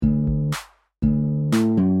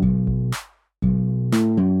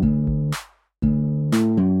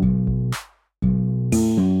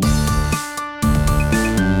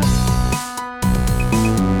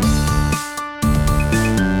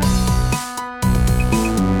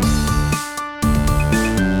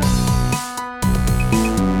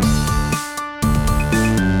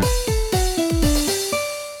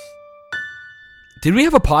Did we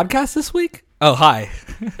have a podcast this week? Oh, hi.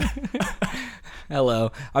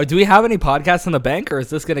 Hello. Do we have any podcasts in the bank, or is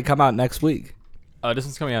this going to come out next week? This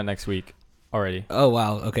one's coming out next week already. Oh,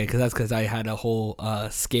 wow. Okay, because I had a whole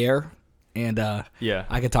scare, and Yeah.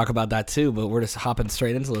 I could talk about that too, but we're just hopping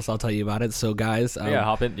straight into this. I'll tell you about it. So, guys. Yeah,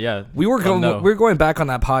 hop in. Yeah. We were going. No. We're going back on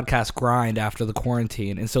that podcast grind after the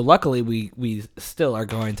quarantine, and so luckily we still are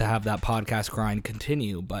going to have that podcast grind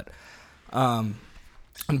continue. But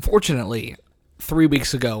unfortunately, 3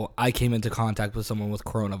 weeks ago, I came into contact with someone with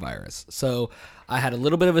coronavirus. So I had a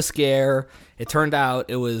little bit of a scare. It turned out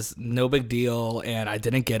it was no big deal, and I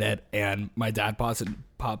didn't get it. And my dad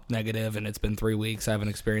popped negative, and it's been 3 weeks. I haven't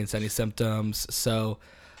experienced any symptoms. So,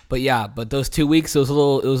 but those 2 weeks, it was a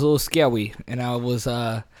little scary. And I was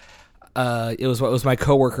it was my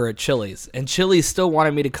coworker at Chili's, and Chili's still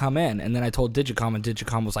wanted me to come in. And then I told Digicom, and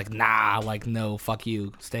Digicom was like, nah, like, no, fuck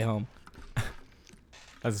you, stay home.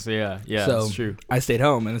 Yeah, So that's true. I stayed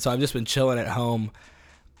home, and so I've just been chilling at home.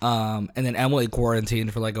 And then Emily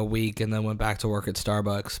quarantined for like a week, and then went back to work at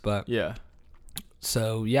Starbucks. But Yeah.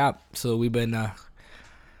 so we've been.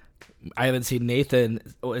 I haven't seen Nathan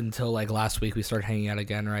until like last week. We started hanging out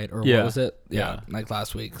again, right? Or Yeah. what was it? Yeah. Like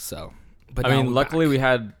last week. So, but I now mean, we're luckily back. we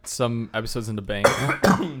had some episodes in the bank.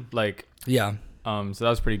 Like, Yeah. so that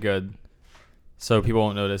was pretty good. So people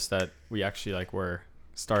won't notice that we actually like were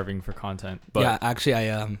starving for content. But Yeah.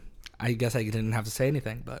 Actually, I guess I didn't have to say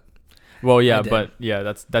anything, but well, yeah, I did. but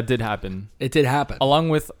yeah, that did happen. it did happen. Along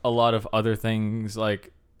with a lot of other things,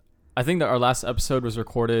 like I think that our last episode was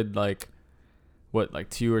recorded like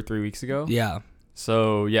 2 or 3 weeks ago. Yeah.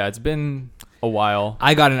 So yeah, it's been a while.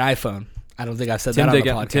 I got an iPhone. I don't think I've said that on the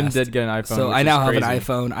podcast. Tim did get an iPhone. So which I now is have an crazy.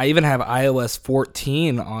 iPhone. I even have iOS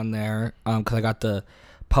 14 on there because I got the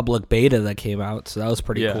public beta that came out. So that was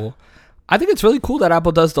pretty Yeah. cool. I think it's really cool that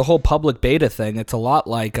Apple does the whole public beta thing. It's a lot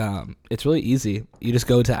like it's really easy. You just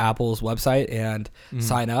go to Apple's website and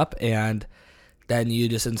sign up, and then you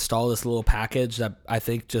just install this little package that I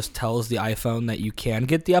think just tells the iPhone that you can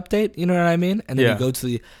get the update. You know what I mean? And then Yeah. you go to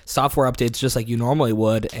the software updates just like you normally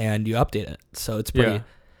would, and you update it. So it's pretty. Yeah.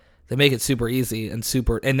 They make it super easy and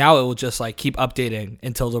now it will just like keep updating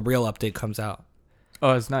until the real update comes out.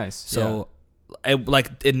 Oh, it's nice. So,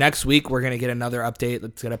 next week we're gonna get another update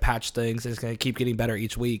that's gonna patch things. It's gonna keep getting better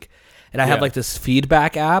each week. And I have Yeah. like this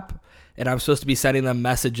feedback app, and I'm supposed to be sending them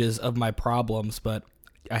messages of my problems, but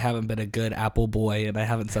I haven't been a good Apple boy, and I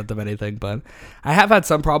haven't sent them anything. But I have had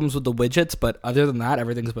some problems with the widgets, but other than that,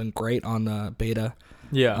 everything's been great on the beta.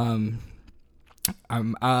 yeah.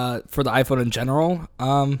 For the iPhone in general,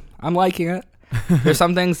 I'm liking it. There's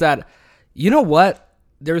some things that, you know what?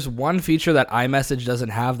 There's one feature that iMessage doesn't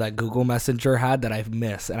have that Google Messenger had that I've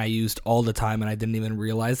missed and I used all the time and I didn't even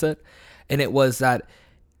realize it. And it was that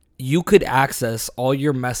you could access all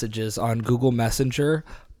your messages on Google Messenger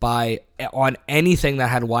on anything that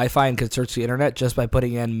had Wi-Fi and could search the internet just by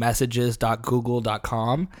putting in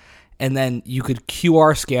messages.google.com. And then you could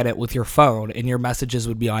QR scan it with your phone, and your messages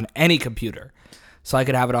would be on any computer. So I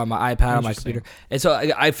could have it on my iPad, on my Interesting. computer. And so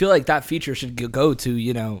I feel like that feature should go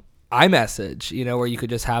to, iMessage, where you could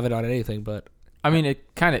just have it on anything. But I mean,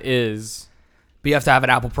 it kind of is. you have to have an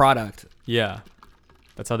Apple product. Yeah.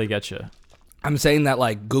 That's how they get you. I'm saying that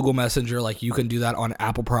like Google Messenger, like you can do that on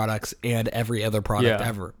Apple products and every other product Yeah.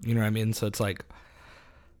 ever. You know what I mean? So it's like,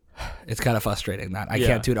 it's kind of frustrating that I Yeah.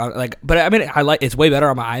 can't do it on but I mean, it's way better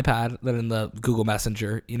on my iPad than in the Google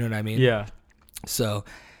Messenger. You know what I mean? Yeah. So,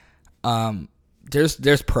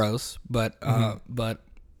 there's pros, but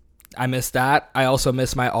I miss that. I also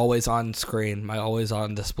miss my always on screen, my always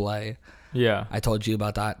on display. Yeah. I told you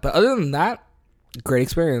about that. But other than that, great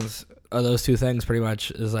experience. Those two things pretty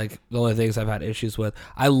much is like the only things I've had issues with.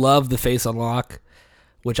 I love the face unlock,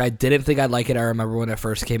 which I didn't think I'd like it. I remember when it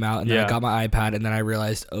first came out, and then I Yeah. got my iPad, and then I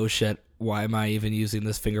realized, oh shit, why am I even using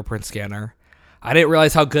this fingerprint scanner? I didn't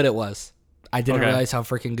realize how good it was. I didn't Okay. realize how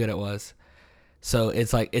freaking good it was. So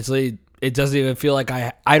it's like, it doesn't even feel like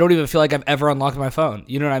I don't even feel like I've ever unlocked my phone.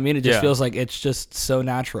 You know what I mean? It just Yeah. feels like it's just so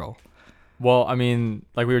natural. Well, I mean,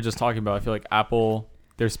 like we were just talking about, I feel like Apple,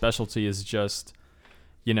 their specialty is just,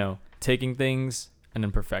 taking things and then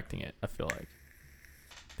perfecting it. I feel like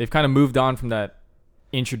they've kind of moved on from that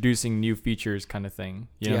introducing new features kind of thing.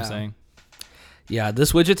 You know what I'm saying? Yeah,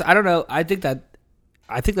 this widgets, I don't know. I think that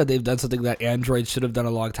they've done something that Android should have done a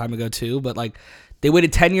long time ago too, but like they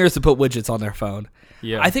waited 10 years to put widgets on their phone.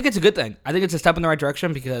 Yeah. I think it's a good thing. I think it's a step in the right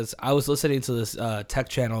direction because I was listening to this tech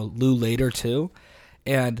channel, Lou Later too,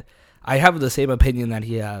 and I have the same opinion that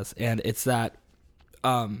he has, and it's that,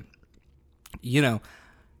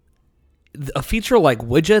 a feature like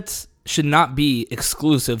widgets should not be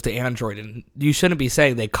exclusive to Android, and you shouldn't be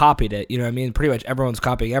saying they copied it. You know what I mean? Pretty much everyone's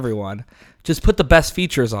copying everyone. Just put the best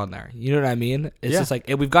features on there. You know what I mean? It's just like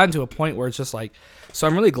we've gotten to a point where it's just like. So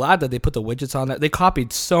I'm really glad that they put the widgets on there. They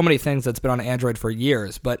copied so many things that's been on Android for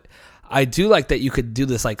years, but I do like that you could do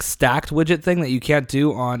this like stacked widget thing that you can't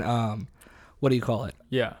do on what do you call it?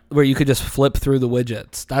 Yeah, where you could just flip through the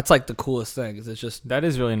widgets. That's like the coolest thing. Is it's just that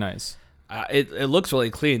is really nice. It looks really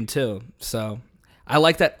clean too. So. I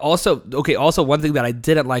like that. Also, one thing that I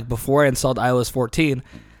didn't like before I installed iOS 14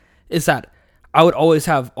 is that I would always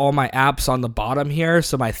have all my apps on the bottom here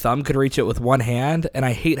so my thumb could reach it with one hand, and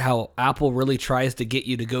I hate how Apple really tries to get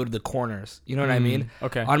you to go to the corners. You know what I mean?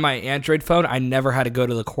 Okay. On my Android phone, I never had to go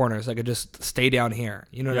to the corners. I could just stay down here.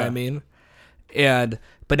 You know what I mean?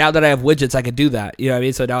 But now that I have widgets, I could do that. You know what I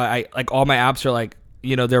mean? So now I like all my apps are like,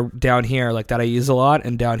 you know, they're down here like that I use a lot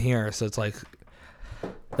and down here. So it's like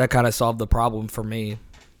that kind of solved the problem for me.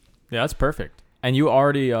 Yeah, that's perfect. And you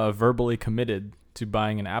already verbally committed to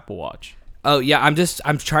buying an Apple Watch. Oh yeah,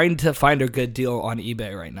 I'm trying to find a good deal on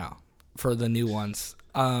eBay right now for the new ones.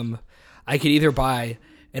 I could either buy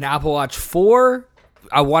an Apple Watch 4.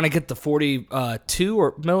 I want to get the 42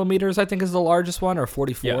 or millimeters, I think is the largest one, or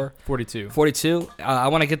 44. Yeah, 42. 42. I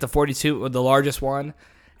want to get the 42, the largest one,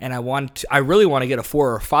 and I really want to get a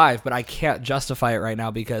 4 or 5, but I can't justify it right now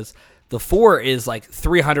because the 4 is like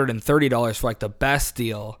 $330 for like the best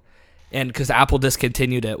deal, and because Apple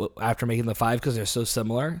discontinued it after making the 5 because they're so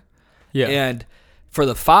similar. Yeah. And for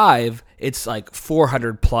the 5, it's like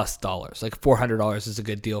 $400 plus. Like $400 is a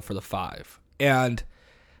good deal for the 5. And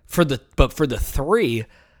for the 3,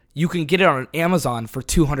 you can get it on Amazon for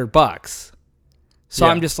 $200. So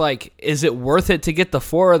Yeah. I'm just like, is it worth it to get the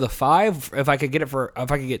 4 or the 5 if I could get 2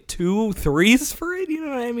 3s for it? You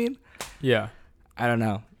know what I mean? Yeah. I don't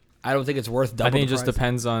know. I don't think it's worth double. I think it the just price.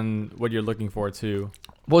 depends on what you're looking for too.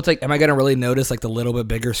 Well, it's like, am I going to really notice like the little bit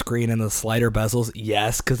bigger screen and the slider bezels?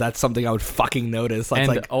 Yes, because that's something I would fucking notice. That's And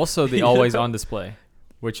like also the always on display,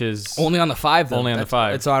 which is only on the 5 though. Only on the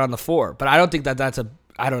 5. It's not on the 4. But I don't think that's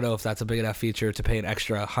I don't know if that's a big enough feature to pay an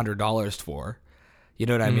extra $100 for. You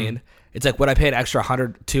know what I mean? It's like, would I pay an extra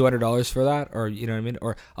 $200 for that? Or, you know what I mean?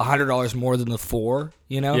 Or $100 more than the 4,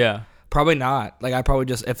 you know? Yeah. Probably not. Like, I probably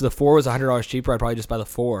just, if the 4 was $100 cheaper, I'd probably just buy the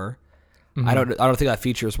 4. I don't think that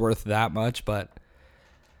feature is worth that much, but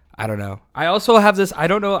I don't know. I also have this, I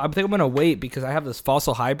don't know, I think I'm going to wait because I have this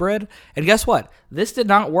Fossil Hybrid, and guess what? This did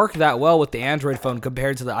not work that well with the Android phone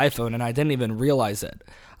compared to the iPhone, and I didn't even realize it.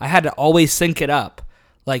 I had to always sync it up.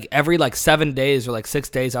 Like, every, 7 days or, 6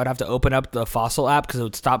 days, I would have to open up the Fossil app because it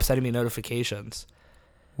would stop sending me notifications.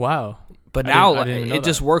 Wow. But now, I didn't know it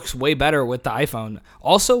just works way better with the iPhone.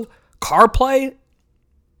 Also, CarPlay,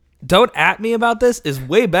 don't at me about this, is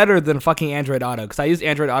way better than fucking Android Auto because I used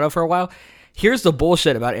Android Auto for a while. Here's the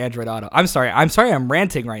bullshit about Android Auto. I'm sorry I'm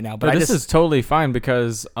ranting right now, but this is totally fine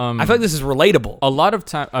because I feel like this is relatable. a lot of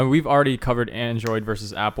time we've already covered Android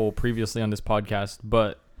versus Apple previously on this podcast,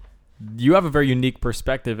 but you have a very unique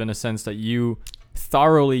perspective in a sense that you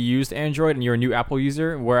thoroughly used Android and you're a new Apple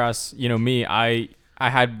user, whereas me, I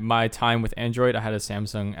had my time with Android. I had a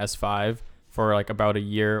Samsung S5 for about a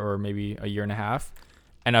year or maybe a year and a half.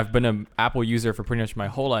 And I've been an Apple user for pretty much my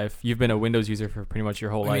whole life. You've been a Windows user for pretty much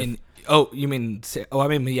your whole life. Yeah. And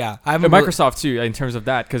Microsoft too, in terms of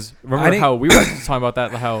that, because remember how we were talking about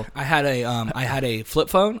that? How I had a flip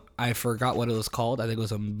phone. I forgot what it was called. I think it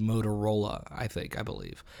was a Motorola. I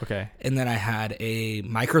believe. Okay. And then I had a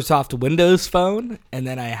Microsoft Windows phone, and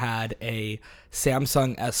then I had a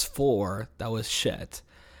Samsung S4 that was shit.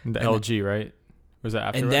 The LG, right? Was that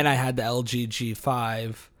after? And then I had the LG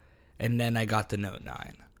G5. And then I got the Note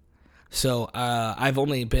 9. So I've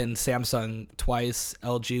only been Samsung twice,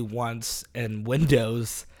 LG once, and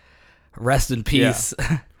Windows. Rest in peace.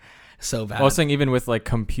 Yeah. So bad. I was saying even with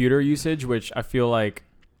computer usage, which I feel like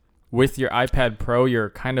with your iPad Pro, you're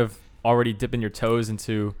kind of already dipping your toes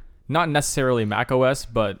into not necessarily Mac OS,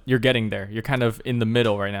 but you're getting there. You're kind of in the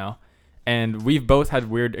middle right now. And we've both had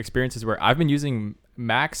weird experiences where I've been using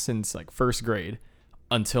Mac since first grade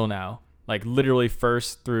until now. Literally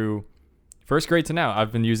first grade to now,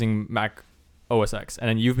 I've been using Mac OS X, and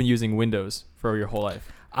then you've been using Windows for your whole life.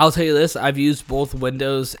 I'll tell you this, I've used both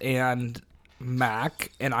Windows and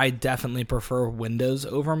Mac, and I definitely prefer Windows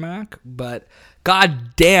over Mac, but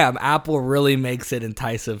god damn, Apple really makes it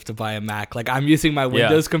enticing to buy a Mac. I'm using my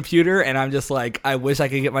Windows computer, and I'm just I wish I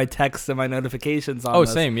could get my texts and my notifications on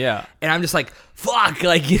this. Same, yeah. And I'm just fuck,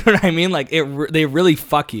 you know what I mean? They really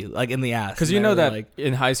fuck you, in the ass. Because you know that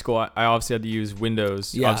in high school, I obviously had to use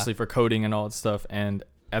Windows, obviously for coding and all that stuff, and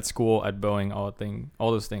at school, at Boeing,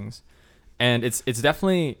 all those things. And it's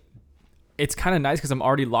definitely... it's kind of nice because I'm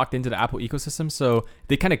already locked into the Apple ecosystem, so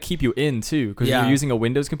they kind of keep you in too. Because Yeah. you're using a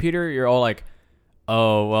Windows computer, you're all like,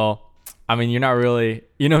 oh well, I mean, you're not really,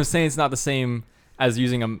 you know what I'm saying? It's not the same as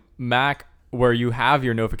using a Mac where you have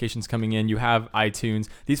your notifications coming in, you have iTunes,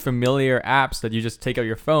 these familiar apps that you just take out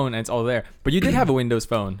your phone and it's all there. But you did have a Windows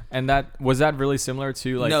phone, and was that really similar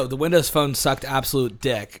to like? No, the Windows Phone sucked absolute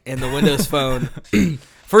dick. And the Windows Phone,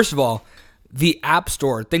 first of all, the App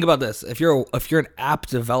Store. Think about this: if you're an app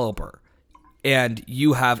developer and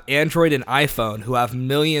you have Android and iPhone who have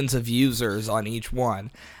millions of users on each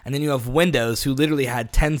one, and then you have Windows who literally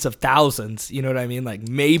had tens of thousands, you know what I mean? Like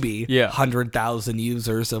maybe 100,000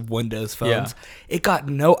 users of Windows phones. Yeah. It got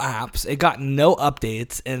no apps, it got no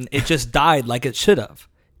updates, and it just died like it should have.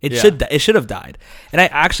 It should have died. And I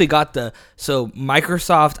actually got so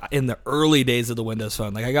Microsoft in the early days of the Windows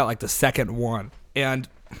Phone, like I got like the second one, and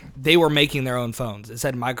they were making their own phones. It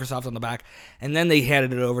said Microsoft on the back, and then they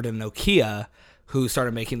handed it over to Nokia, who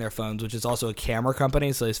started making their phones, which is also a camera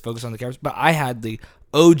company, so they focus on the cameras. But I had the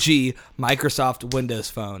OG Microsoft Windows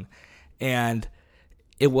Phone, and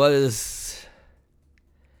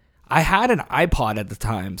I had an iPod at the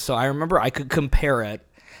time, so I remember I could compare it,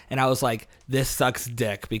 and I was like, this sucks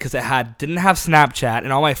dick, because it didn't have Snapchat,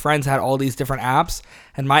 and all my friends had all these different apps,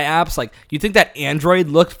 and my apps, like, you think that Android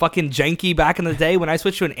looked fucking janky back in the day? When I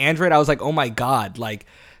switched to an Android, I was like, oh my god, like,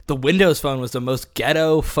 the Windows Phone was the most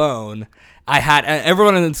ghetto phone I had. And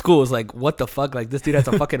everyone in school was like, what the fuck? Like, this dude has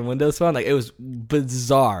a fucking Windows Phone? Like, it was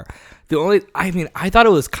bizarre. I thought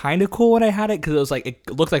it was kind of cool when I had it, because it was like,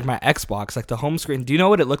 it looked like my Xbox, like the home screen. Do you know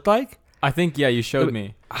what it looked like? I think, yeah, you showed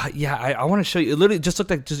me. I want to show you. It literally just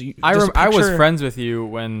looked like I was friends with you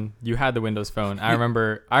when you had the Windows Phone. I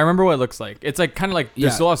remember what it looks like. It's like kind of like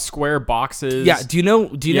there's a lot of square boxes. Yeah. Do you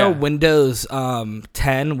know Windows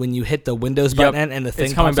 10 when you hit the Windows button and the thing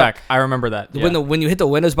it's coming back? I remember that. Yeah. When you hit the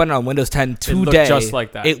Windows button on Windows 10 today, it looked just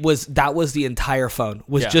like that. That was the entire phone.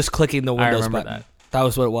 Was just clicking the Windows button. That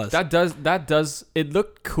was what it was. That does. It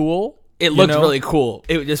looked cool. It looked really cool.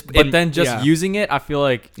 Using it, I feel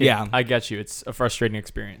like I get you. It's a frustrating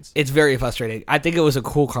experience. It's very frustrating. I think it was a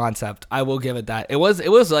cool concept. I will give it that. It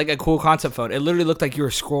was like a cool concept phone. It literally looked like you were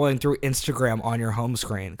scrolling through Instagram on your home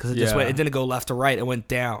screen, because it didn't go left to right. It went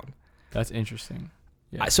down. That's interesting.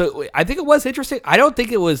 Yeah. So I think it was interesting. I don't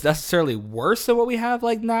think it was necessarily worse than what we have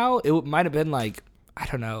like now. It might have been like, I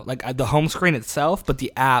don't know, like the home screen itself, but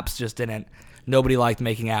the apps just didn't. Nobody liked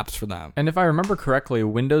making apps for them. And if I remember correctly,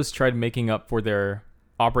 Windows tried making up for their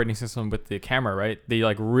operating system with the camera, right? They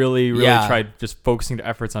like really tried just focusing their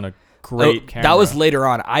efforts on a great camera. That was later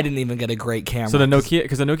on. I didn't even get a great camera. So the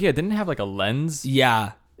Nokia didn't have like a lens.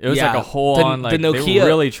 Yeah. It was like a whole on, like, the Nokia, they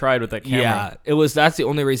really tried with that camera. Yeah. That's the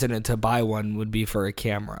only reason to buy one would be for a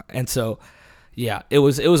camera. And so, yeah, it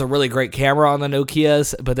was a really great camera on the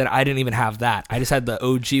Nokias, but then I didn't even have that. I just had the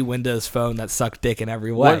OG Windows Phone that sucked dick in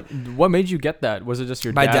every way. What made you get that? Was it just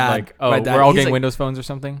your dad? Like, we're all getting Windows phones or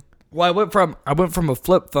something? Well, I went from a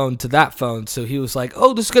flip phone to that phone, so he was like,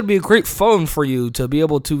 "Oh, this is gonna be a great phone for you to be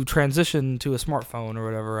able to transition to a smartphone or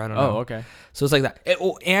whatever." I don't know. Oh, okay. So it's like that.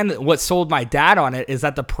 And what sold my dad on it is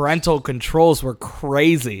that the parental controls were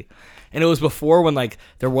crazy. And it was before when like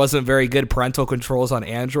there wasn't very good parental controls on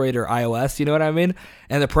Android or iOS, you know what I mean?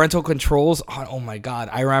 And the parental controls, oh my god,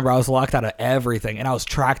 I remember I was locked out of everything, and I was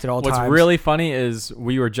tracked at all times. What's really funny is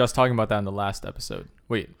we were just talking about that in the last episode.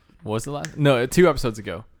 Wait, what was the last? No, 2 episodes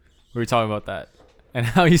ago, we were talking about that and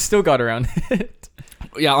how you still got around it.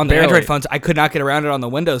 Yeah, on the Android phones, I could not get around it on the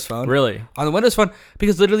Windows phone. Really? On the Windows phone,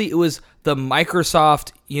 because literally it was the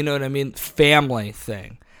Microsoft, you know what I mean, family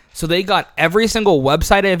thing. So they got every single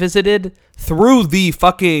website I visited through the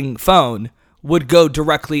fucking phone would go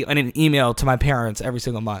directly in an email to my parents every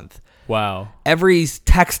single month. Wow. Every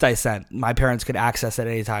text I sent, my parents could access at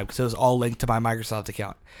any time because it was all linked to my Microsoft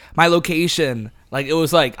account. My location, like it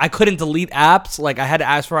was like I couldn't delete apps. Like I had to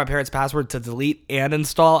ask for my parents' password to delete and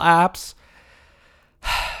install apps.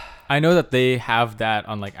 I know that they have that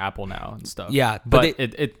on like Apple now and stuff. Yeah, but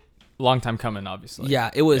it long time coming, obviously. Yeah,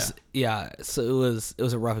 it was. So it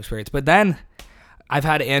was a rough experience. But then I've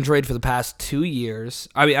had Android for the past 2 years.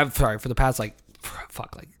 I mean, I'm sorry, for the past like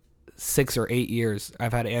 6 or 8 years.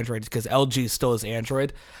 I've had Android because LG still is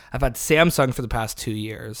Android. I've had Samsung for the past 2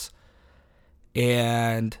 years,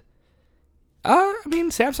 and I mean,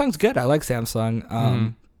 Samsung's good. I like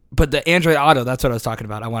Samsung. But the Android Auto, that's what I was talking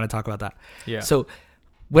about. I want to talk about that. Yeah. So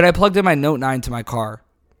when I plugged in my Note 9 to my car,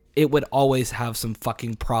 it would always have some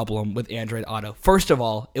fucking problem with Android Auto. First of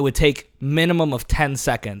all, it would take minimum of 10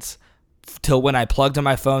 seconds till when I plugged in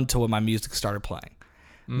my phone to when my music started playing.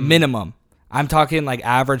 Minimum. I'm talking like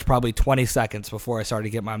average probably 20 seconds before I started to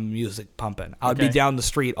get my music pumping. I would be down the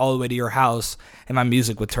street all the way to your house, and my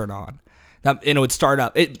music would turn on. And it would start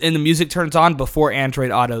up. And the music turns on before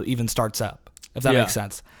Android Auto even starts up, if that makes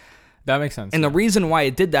sense. That makes sense. And the reason why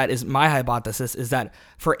it did that is my hypothesis is that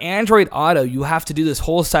for Android Auto, you have to do this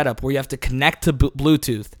whole setup where you have to connect to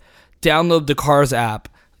Bluetooth, download the Cars app,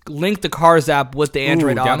 link the Cars app with the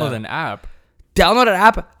Android Auto. Download an app. Download an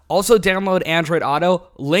app. Also download Android Auto,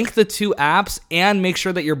 link the two apps, and make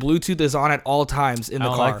sure that your Bluetooth is on at all times in the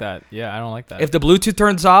car. I don't like that. Yeah, I don't like that. If the Bluetooth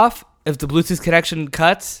turns off, if the Bluetooth connection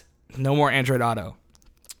cuts, no more Android Auto.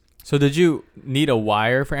 So did you need a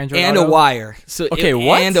wire for Android and Auto? A wire. So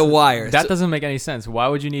what? And a wire. That doesn't make any sense. Why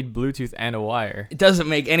would you need Bluetooth and a wire? It doesn't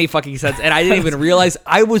make any fucking sense. And I didn't even realize.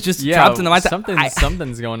 I was just trapped in the mindset.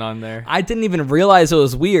 Something's going on there. I didn't even realize it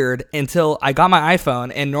was weird until I got my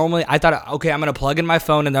iPhone. And normally I thought, okay, I'm going to plug in my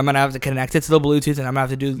phone and I'm going to have to connect it to the Bluetooth and I'm going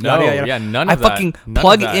to have to do... none of that. I fucking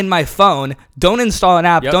plug in my phone, don't install an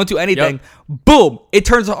app, don't do anything. Boom! It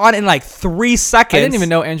turns on in like 3 seconds. I didn't even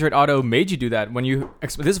know Android Auto made you do that.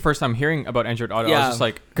 This is the first time hearing about Android Auto. I was just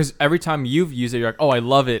like, because every time you've used it, you're like, oh, I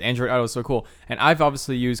love it. Android Auto is so cool. And I've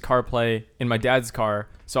obviously used CarPlay in my dad's car,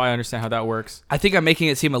 so I understand how that works. I think I'm making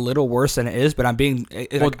it seem a little worse than it is, but I'm being...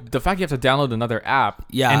 the fact you have to download another app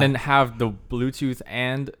and then have the Bluetooth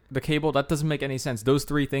and the cable, that doesn't make any sense. Those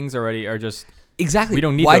three things already are just... Exactly. We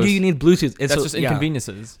don't need Why those. do you need Bluetooth? That's just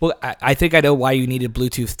inconveniences. Well, I think I know why you needed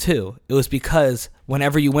Bluetooth too. It was because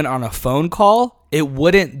whenever you went on a phone call, it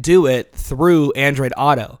wouldn't do it through Android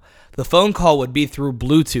Auto. The phone call would be through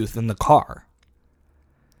Bluetooth in the car.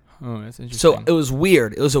 Oh, that's interesting. So it was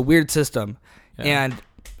weird. It was a weird system. Yeah. And,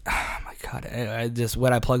 oh my God,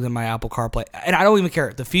 when I plugged in my Apple CarPlay, and I don't even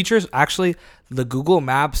care. The features, actually, the Google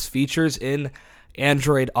Maps features in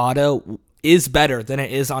Android Auto is better than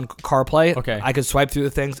it is on CarPlay. Okay. I could swipe through the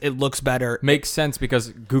things. It looks better. Makes sense because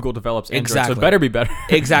Google develops Android, exactly. so it better be better.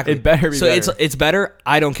 Exactly. It better be better. So it's better.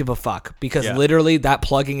 I don't give a fuck because literally that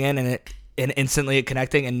plugging in and instantly it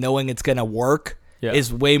connecting and knowing it's going to work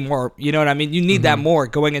is way more, you know what I mean? You need that more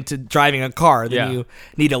going into driving a car than you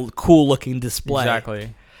need a cool looking display.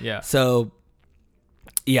 Exactly. Yeah. So,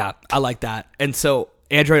 yeah, I like that. And so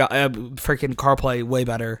Android, freaking CarPlay, way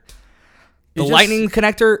better. The Lightning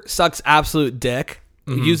connector sucks absolute dick.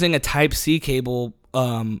 Mm-hmm. Using a Type-C cable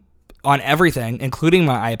on everything, including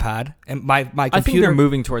my iPad and my computer. I think they're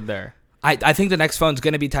moving toward there. I think the next phone's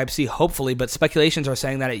going to be Type-C, hopefully, but speculations are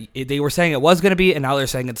saying that they were saying it was going to be, and now they're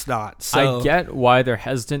saying it's not. So I get why they're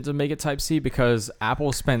hesitant to make it Type-C because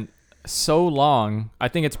Apple spent so long, I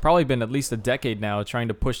think it's probably been at least a decade now, trying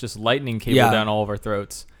to push this Lightning cable down all of our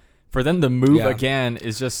throats. For them to move again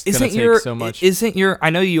is just going to take so much. I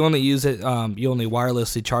know you only use it, you only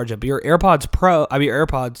wirelessly charge it, but your AirPods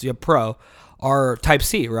Pro are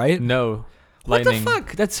Type-C, right? No. Lightning. What the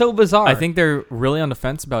fuck? That's so bizarre. I think they're really on the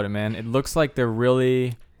fence about it, man. It looks like they're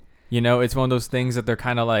really, it's one of those things that they're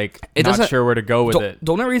kind of like not sure where to go with it.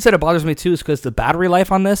 The only reason it bothers me too is because the battery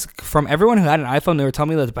life on this, from everyone who had an iPhone, they were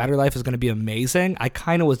telling me that the battery life is going to be amazing. I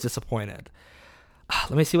kind of was disappointed.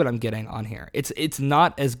 Let me see what I'm getting on here. It's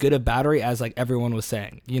not as good a battery as like everyone was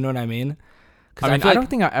saying. You know what I mean? I don't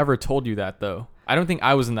think I ever told you that though. I don't think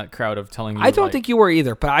I was in that crowd of telling you. I don't think you were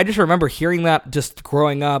either, but I just remember hearing that just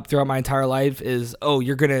growing up throughout my entire life is,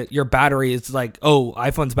 your battery is like,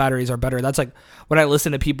 iPhone's batteries are better. That's like when I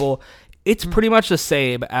listen to people, it's pretty much the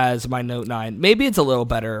same as my Note 9. Maybe it's a little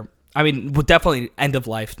better. I mean, definitely end of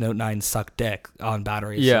life Note 9 suck dick on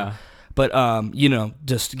batteries. Yeah. So. But,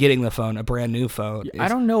 just getting the phone, a brand new phone. I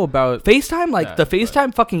don't know about FaceTime. Like, the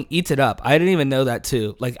FaceTime fucking eats it up. I didn't even know that,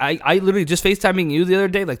 too. Like, I literally just FaceTiming you the other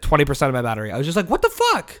day, like 20% of my battery. I was just like, what the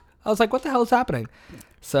fuck? I was like, what the hell is happening?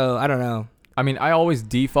 So, I don't know. I mean, I always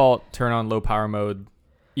default turn on low power mode,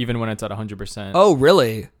 even when it's at 100%. Oh,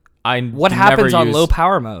 really? What happens on low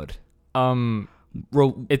power mode?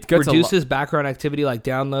 It reduces background activity like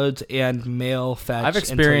downloads and mail fetch. I've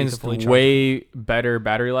experienced way better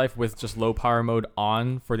battery life with just low power mode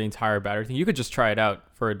on for the entire battery thing. You could just try it out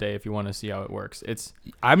for a day if you want to see how it works.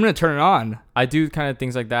 I'm gonna turn it on. I do kind of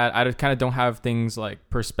things like that. I kind of don't have things like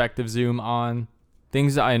perspective zoom on.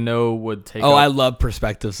 Things that I know would take. I love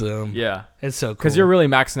perspective zoom. Yeah, it's so cool because you're really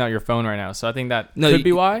maxing out your phone right now. So I think that could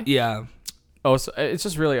be why. Yeah. Oh, so it's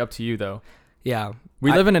just really up to you though. Yeah.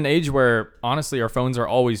 We live in an age where, honestly, our phones are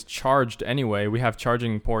always charged anyway. We have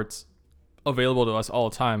charging ports available to us all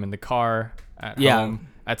the time in the car, at home,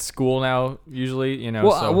 at school now, usually,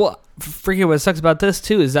 freaking what sucks about this,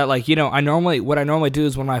 too, is that, like, what I normally do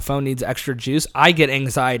is when my phone needs extra juice, I get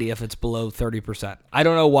anxiety if it's below 30%. I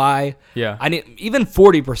don't know why. Yeah. I need even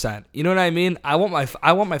 40%. You know what I mean? I want my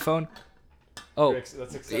phone. Oh, Let's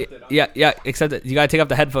accept it. yeah. Accept it. You gotta take off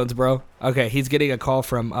the headphones, bro. Okay, he's getting a call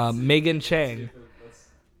from Megan Chang.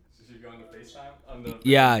 Should you go on the FaceTime?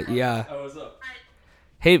 Yeah. Oh, what's up?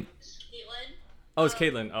 Hey, Caitlin. Oh, it's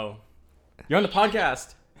Caitlin. Oh, you're on the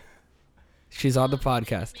podcast. she's on the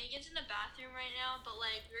podcast. Megan's in the bathroom right now, but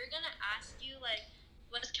like we were gonna ask you like,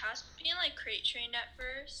 was Caspian like crate trained at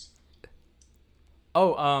first?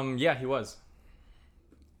 Oh, yeah, he was.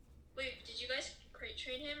 Wait, did you guys crate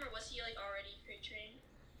train him, or was he like already crate trained?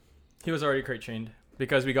 He was already crate trained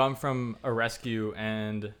because we got him from a rescue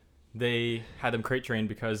and they had him crate trained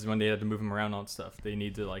because when they had to move him around and all that stuff, they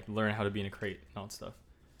need to like learn how to be in a crate and all that stuff.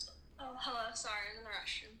 Oh, hello. Sorry, I'm in the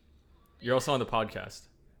restroom. You're also on the podcast.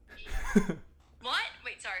 What?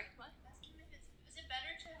 Wait, sorry. What? Is it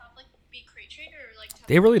better to have like be crate trained or like? To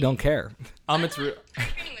They really don't care. It's real. Crate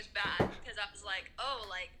training was bad because I was like, oh,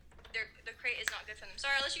 like the crate is not good for them.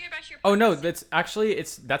 Sorry, I'll let you get back to your. Oh no,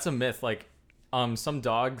 podcast. that's a myth. Like, some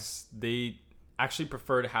dogs they actually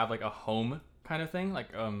prefer to have like a home kind of thing. Like,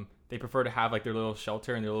 they prefer to have like their little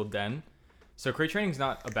shelter and their little den. So crate training is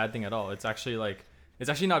not a bad thing at all. It's actually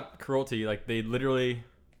not cruelty. Like they literally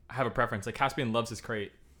have a preference. Like Caspian loves his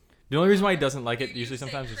crate. The only reason why he doesn't like it You usually say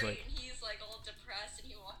sometimes is crate, like and he's like all depressed and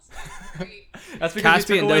he wants to crate. that's because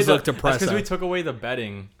Caspian does look That's depressed. because we though. took away the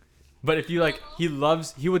bedding. But if you like, he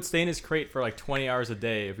would stay in his crate for like 20 hours a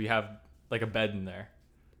day if we have like a bed in there.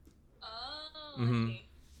 Oh. Mhm. Okay.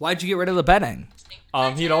 Why'd you get rid of the bedding?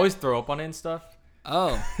 He'd always throw up on it and stuff.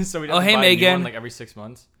 Oh, So we'd Oh, have to hey, buy a new Megan. one, like every 6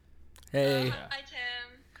 months. hey. Hi,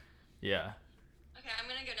 Tim. Yeah. Okay, I'm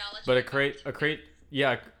gonna go now. Let But you a get crate, back a to crate,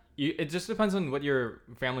 yeah. It just depends on what your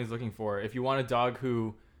family's looking for. If you want a dog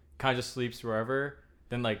who kind of just sleeps wherever,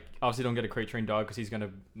 then like obviously don't get a crate trained dog because he's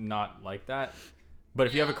gonna not like that. But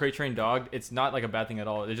if you have a Yeah. crate trained dog, it's not like a bad thing at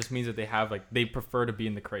all. It just means that they prefer to be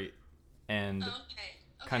in the crate and Okay.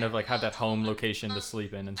 kind of like have that home Um, location to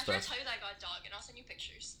sleep in and I forgot stuff. to tell you that I got a dog, and I'll send you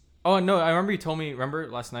pictures. Oh no, I remember you told me. Remember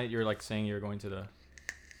last night you were like saying you were going to the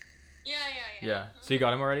Yeah. So you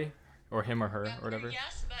got him already, or him or her Yeah, or whatever.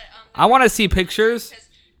 Yes, but I want to see pictures. because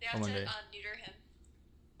they have On to Monday. neuter him.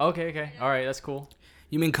 Okay, all right, that's cool.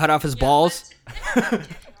 You mean cut off his Yeah, balls? but-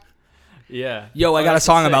 Yeah. Yo, I Oh, got a that's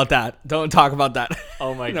song sick. about that. Don't talk about that.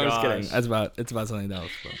 Oh my no, I'm just kidding. gosh. It's about something else.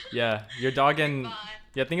 Bro. Yeah, your dog and Bye.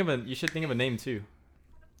 yeah. You should think of a name too.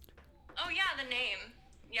 Oh yeah, the name.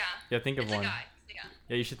 Yeah. Yeah, think of It's one. a guy. It's a guy.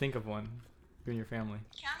 Yeah, you should think of one. You and your family.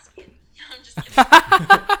 Caspian. I'm just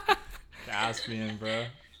kidding. Caspian, bro.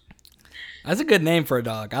 That's a good name for a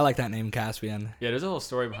dog. I like that name, Caspian. Yeah, there's a whole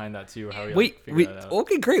story behind that too. How we Wait, like, we figured that out.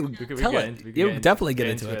 okay, great. We could Tell get it. into- we could You get in- definitely get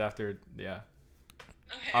into it. after. Yeah.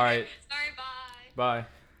 Okay. All right. Sorry. Bye. Bye.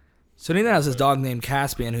 So Nina has this dog named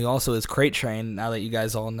Caspian, who also is crate trained. Now that you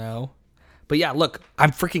guys all know. But yeah, look,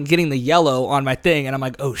 I'm freaking getting the yellow on my thing, and I'm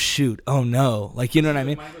like, oh shoot, oh no, like you know what I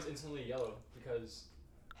mean? Mine was instantly yellow because.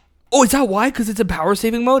 Oh, is that why? Because it's a power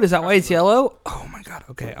saving mode. Is that why it's yellow? Oh my god.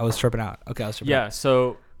 Okay, I was tripping out. Okay, I was tripping out. Yeah.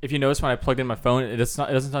 So if you notice when I plugged in my phone, it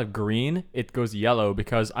doesn't have green. It goes yellow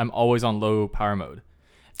because I'm always on low power mode,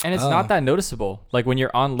 and it's Oh. not that noticeable. Like when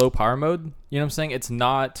you're on low power mode, you know what I'm saying? It's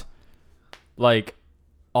not like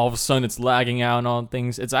all of a sudden it's lagging out and all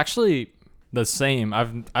things. It's actually the same.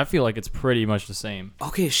 I feel like it's pretty much the same.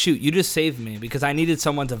 Okay, shoot, you just saved me because I needed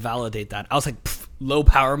someone to validate that. I was like, "Pff, low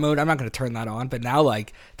power mode. I'm not going to turn that on. But now,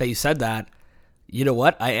 like that you said that, you know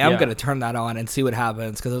what? I am Yeah. going to turn that on and see what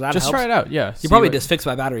happens because that Just helps. try it out. Yeah. You see probably what- just fixed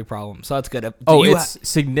my battery problem, so that's good. Do Oh, you it's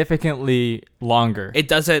significantly longer. it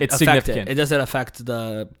doesn't it's affect significant. it. It doesn't affect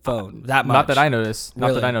the phone that much. Not that I noticed. Not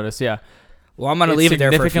that Really? I noticed. Yeah. Well, I'm going to leave it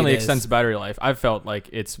there for a few significantly days. extends battery life. I've felt like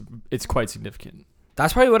it's quite significant.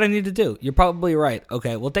 That's probably what I need to do. You're probably right.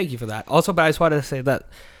 Okay, well, thank you for that. Also, but I just wanted to say that.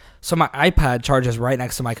 So my iPad charges right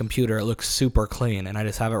next to my computer. It looks super clean, and I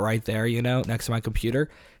just have it right there, next to my computer.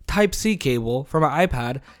 Type-C cable for my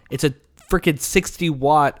iPad. It's a freaking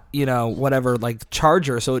 60-watt, whatever, like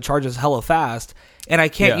charger, so it charges hella fast, and I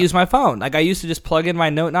can't Yeah. use my phone. Like I used to just plug in my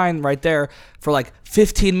Note 9 right there for like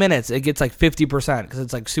 15 minutes. It gets like 50% because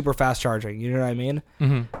it's like super fast charging. You know what I mean?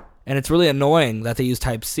 Mm-hmm. And it's really annoying that they use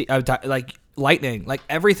Type-C, like Lightning. Like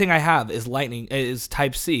everything I have is Lightning, is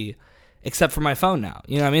Type-C, except for my phone now.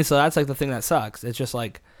 You know what I mean? So that's like the thing that sucks. It's just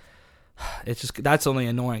like, that's the only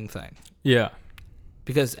annoying thing. Yeah.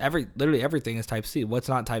 Because literally everything is Type-C. What's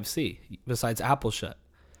not Type-C besides Apple shit?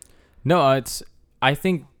 No, I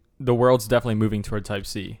think the world's definitely moving toward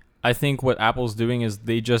Type-C. I think what Apple's doing is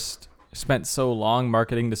they just spent so long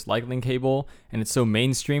marketing this Lightning cable, and it's so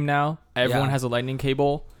mainstream now. Everyone Yeah. has a Lightning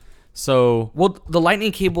cable. So Well, the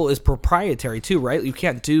Lightning cable is proprietary too, right? You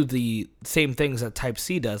can't do the same things that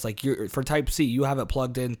Type-C does. Like for Type-C, you have it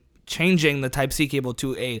plugged in changing the Type-C cable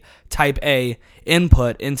to a Type-A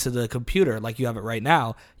input into the computer like you have it right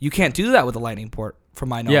now. You can't do that with a Lightning port, from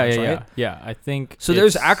my knowledge, right? Yeah, I think So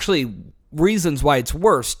there's actually reasons why it's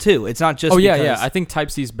worse, too. It's not just I think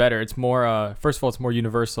Type-C is better. It's more, first of all, it's more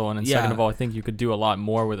universal, and then second of all, I think you could do a lot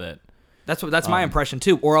more with it. That's my impression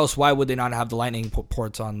too. Or else, why would they not have the Lightning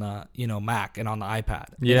ports on the Mac and on the iPad?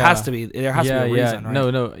 Yeah. It has to be. There has to be a reason, right?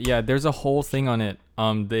 No. Yeah, there's a whole thing on it.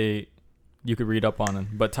 You could read up on it,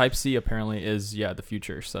 but Type-C apparently is the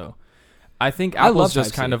future. So I think I love Apple's just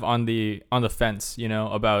Type-C. kind of on the fence,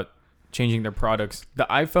 about changing their products. The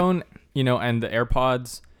iPhone, and the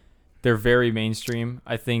AirPods, they're very mainstream.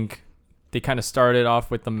 I think they kind of started off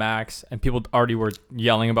with the Macs, and people already were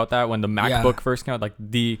yelling about that when the MacBook first came out, like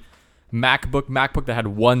the MacBook that had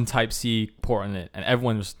one Type-C port in it, and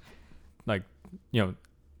everyone was like,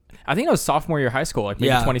 I think it was sophomore year of high school, like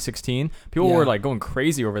maybe 2016. People were like going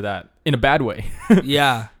crazy over that in a bad way.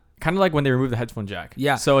 Yeah. Kind of like when they removed the headphone jack.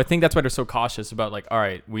 Yeah. So I think that's why they're so cautious about all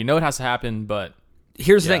right, we know it has to happen, but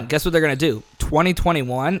Here's the thing. Guess what they're going to do?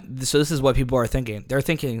 2021. So this is what people are thinking. They're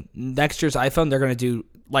thinking next year's iPhone, they're going to do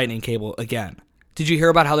Lightning cable again. Did you hear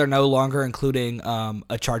about how they're no longer including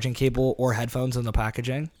a charging cable or headphones in the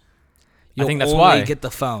packaging? I think that's only why. Get the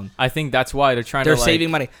phone. I think that's why they're trying They're to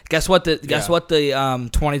saving money. Guess what the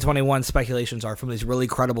 2021 speculations are from these really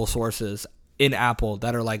credible sources in Apple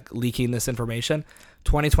that are like leaking this information.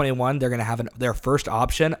 2021, they're going to have their first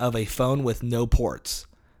option of a phone with no ports,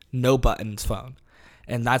 no buttons phone.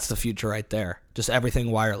 And that's the future right there. Just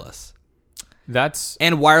everything wireless.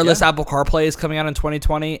 And wireless Apple CarPlay is coming out in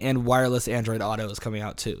 2020, and wireless Android Auto is coming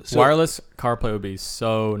out too. So wireless CarPlay would be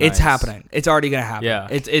so nice. It's happening. It's already going to happen. Yeah.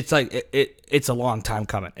 It's like it's a long time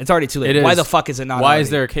coming. It's already too late. It is. Why the fuck is it not? Why already? is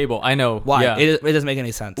there a cable? I know. Why? Yeah. It doesn't make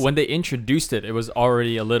any sense. When they introduced it, it was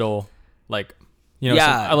already a little like, a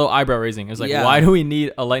little eyebrow raising. It was like, why do we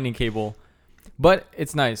need a Lightning cable? But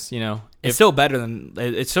it's nice, It's still better than.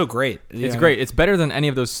 It's so great. It's great. It's better than any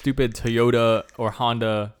of those stupid Toyota or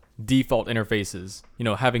Honda default interfaces.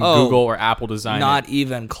 Having Google or Apple design. Not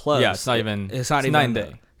even close. Yeah, it's not even. It's not even night and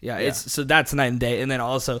day. Yeah, so that's night and day. And then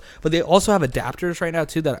also, but they also have adapters right now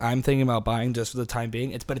too that I'm thinking about buying just for the time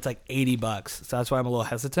being. But it's like $80, so that's why I'm a little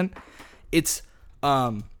hesitant. It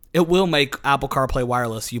will make Apple CarPlay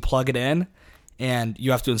wireless. You plug it in, and you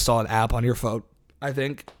have to install an app on your phone, I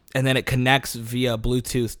think, and then it connects via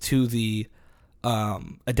Bluetooth to the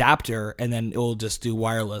adapter, and then it will just do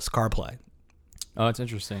wireless CarPlay. Oh, that's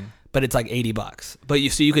interesting. But it's like $80. But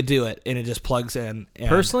you could do it, and it just plugs in. And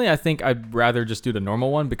Personally, I think I'd rather just do the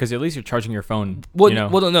normal one because at least you're charging your phone. Well,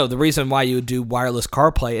 no. The reason why you would do wireless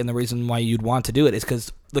CarPlay and the reason why you'd want to do it is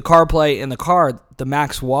because the CarPlay in the car, the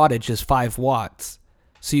max wattage is 5 watts.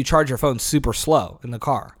 So you charge your phone super slow in the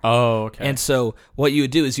car. Oh, okay. And so what you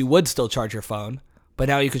would do is you would still charge your phone, but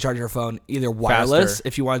now you could charge your phone either wireless. Faster.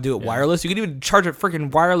 If you want to do it wireless, you could even charge it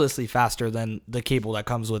freaking wirelessly faster than the cable that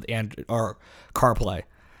comes with or CarPlay.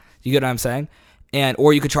 You get what I'm saying?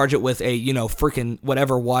 Or you could charge it with a, freaking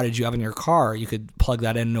whatever wattage you have in your car. You could plug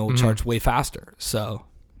that in and it'll charge way faster. So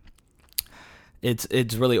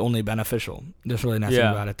it's really only beneficial. There's really nothing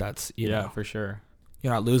about it that's, for sure.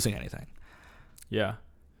 You're not losing anything. Yeah.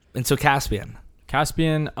 And so Caspian,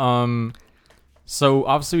 so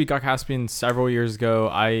obviously we got Caspian several years ago.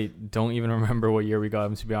 I don't even remember what year we got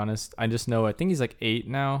him, to be honest. I just know, I think he's like 8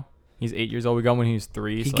 now. He's 8 years old. We got him when he was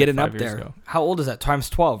 3. He's so getting like 5 up years there. ago. How old is that? Times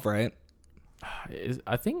 12, right?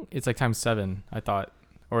 I think it's like times 7, I thought,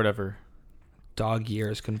 or whatever. Dog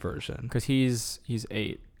years conversion. Because he's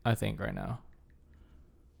 8, I think, right now.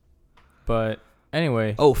 But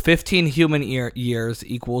anyway. 15 human years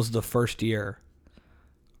equals the first year.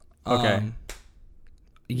 Okay.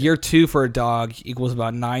 Year 2 for a dog equals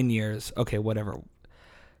about 9 years. Okay, whatever.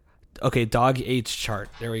 Okay, dog age chart.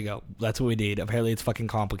 There we go. That's what we need. Apparently it's fucking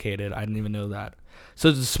complicated. I didn't even know that. So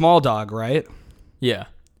it's a small dog, right? Yeah.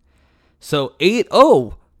 So 8.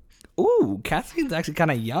 Oh. Ooh, Caspian's actually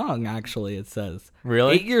kind of young, actually, it says.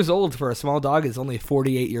 Really? 8 years old for a small dog is only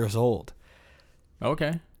 48 years old.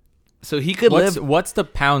 Okay. So he could live... What's the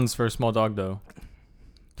pounds for a small dog, though?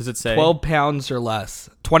 Does it say? 12 pounds or less.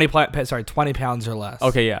 20 pounds or less.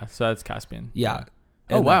 Okay, yeah. So that's Caspian. Yeah.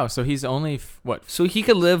 Oh, wow. So he's only, what? So he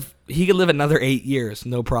could live another 8 years,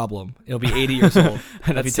 no problem. He'll be 80 years old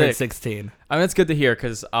if he turns 16. I mean, that's good to hear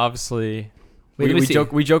because obviously Wait,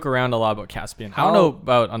 we joke around a lot about Caspian. I don't know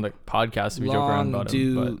about on the podcast we joke around about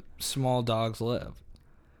him. How long do small dogs live?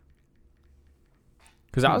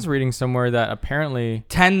 Because I was reading somewhere that apparently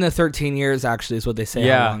 10 to 13 years actually is what they say.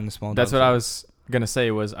 Yeah, how long the small that's dogs what live. I was gonna say.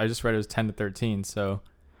 I just read it was 10 to 13. So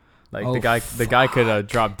like the guy could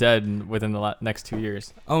drop dead within the next 2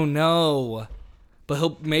 years. Oh no!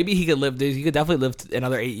 But maybe he could live. He could definitely live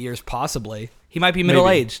another 8 years, possibly. He might be middle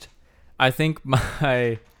aged. I think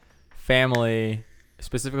my family,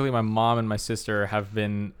 specifically my mom and my sister, have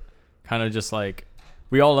been kind of just like,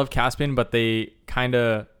 we all love Caspian, but they kind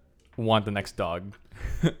of want the next dog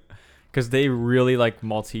because they really like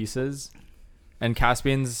Malteses and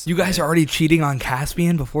Caspians. You guys are already cheating on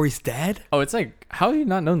Caspian before he's dead? Oh, it's like, how have you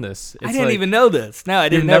not known this? It's I didn't like, even know this. No, I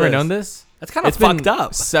didn't You've know never this. known this? That's kind of It's been fucked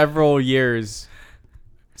up. Several years.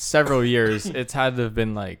 It's had to have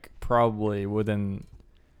been like probably within,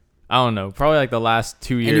 I don't know, probably like the last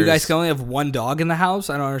 2 years. And you guys can only have one dog in the house?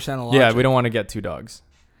 I don't understand the logic. Yeah, we don't want to get 2 dogs.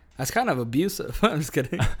 That's kind of abusive. I'm just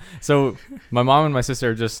kidding. So my mom and my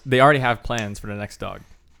sister they already have plans for the next dog.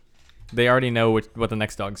 They already know what the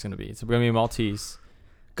next dog's going to be. So we're going to be a Maltese.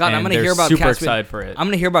 God, I'm and going to they're hear about super Caspian. excited for it. I'm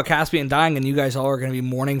going to hear about Caspian dying, and you guys all are going to be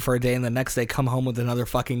mourning for a day, and the next day come home with another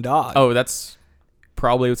fucking dog. Oh, that's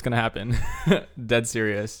probably what's going to happen. Dead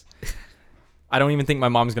serious. I don't even think my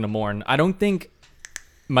mom's going to mourn. I don't think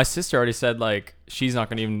my sister already said like she's not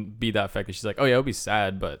going to even be that affected. She's like, oh yeah, it'll be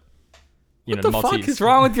sad, but you what know, the Maltese. fuck is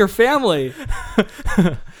wrong with your family?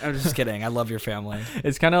 I'm just kidding. I love your family.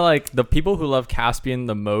 It's kind of like the people who love Caspian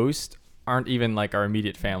the most aren't even like our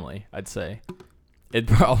immediate family, I'd say. It'd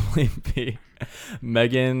probably be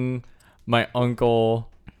Megan, my uncle,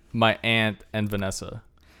 my aunt, and Vanessa.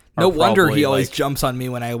 No wonder probably, he always like- jumps on me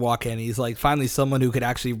when I walk in. He's like, finally someone who could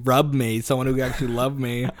actually rub me, someone who could actually love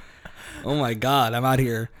me. Oh my God, I'm out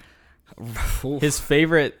here. His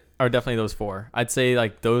favorite are definitely those 4. I'd say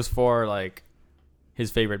like those 4 are like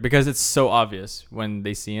his favorite because it's so obvious when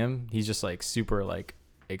they see him. He's just like super like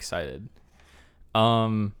excited.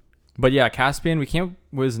 But yeah, Caspian, we came up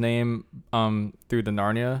with his name through the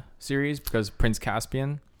Narnia series because Prince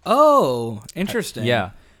Caspian. Oh, interesting.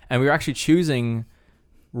 Yeah. And we were actually choosing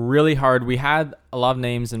really hard. We had a lot of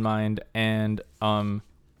names in mind, and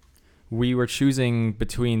we were choosing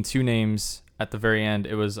between 2 names at the very end.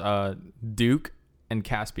 It was Duke and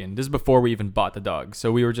Caspian. This is before we even bought the dog.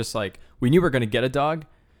 So we were just like, we knew we were going to get a dog,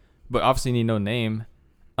 but obviously need no name.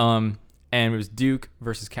 And it was Duke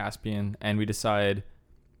versus Caspian, and we decided,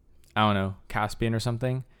 I don't know, Caspian or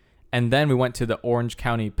something. And then we went to the Orange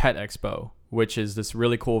County Pet Expo, which is this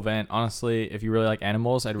really cool event. Honestly, if you really like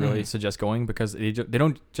animals, I'd really suggest going because they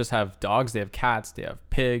don't just have dogs. They have cats. They have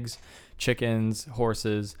pigs, chickens,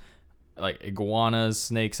 horses, like iguanas,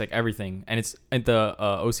 snakes, like everything. And it's at the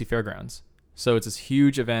OC Fairgrounds. So it's this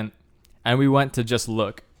huge event. And we went to just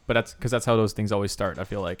look. But that's because that's how those things always start, I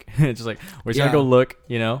feel like. It's just like, we're just going to go look,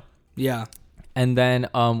 you know? Yeah. And then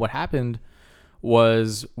what happened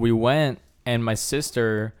was we went and my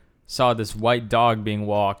sister saw this white dog being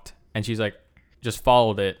walked and she's like, just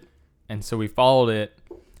followed it. And so we followed it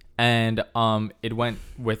and it went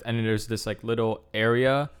with, and there's this like little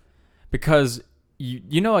area because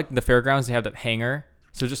you know, like the fairgrounds, they have that hangar.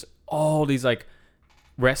 So just all these like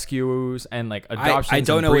rescues and like adoptions. I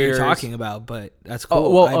don't and know breeders. what you're talking about, but that's cool. Oh,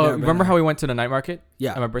 well, I've never been remember there. how we went to the night market?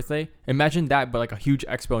 Yeah. At my birthday? Imagine that, but like a huge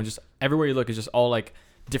expo and just everywhere you look is just all like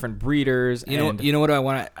different breeders. You know what I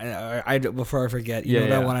want to, I before I forget, you know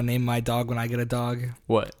what I want to name my dog when I get a dog?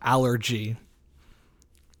 What? Allergy.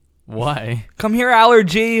 Why? Come here,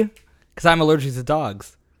 Allergy. Because I'm allergic to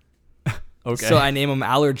dogs. Okay. So I name him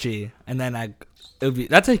Allergy. And then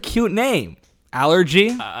that's a cute name.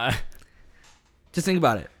 Allergy. Just think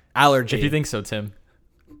about it. Allergy. If you think so, Tim.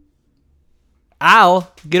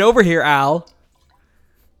 Al, get over here, Al.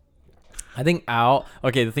 I think Al.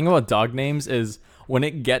 Okay, the thing about dog names is when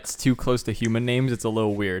it gets too close to human names, it's a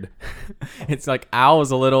little weird. It's like Al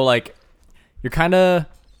is a little like you're kind of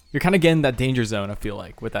getting that danger zone. I feel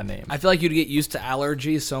like with that name. I feel like you'd get used to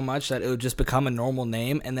Allergy so much that it would just become a normal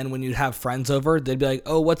name. And then when you'd have friends over, they'd be like,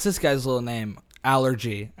 "Oh, what's this guy's little name?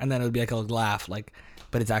 Allergy." And then it would be like a laugh, like,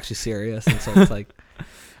 but it's actually serious. And so it's like.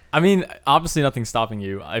 I mean, obviously nothing's stopping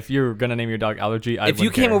you. If you're gonna name your dog Allergy, if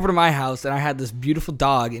you came over to my house and I had this beautiful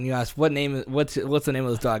dog and you asked what's the name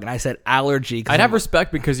of this dog, and I said Allergy, I'd have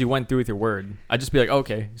respect because you went through with your word. I'd just be like,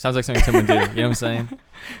 okay, sounds like something Tim would do. You know what I'm saying?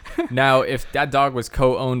 Now, if that dog was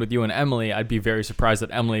co-owned with you and Emily, I'd be very surprised that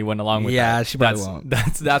Emily went along with that. Yeah, she probably won't.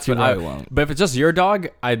 That's She what I probably won't. But if it's just your dog,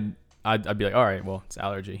 I'd be like, all right, well, it's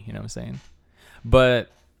Allergy. You know what I'm saying?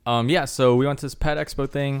 But yeah. So we went to this pet expo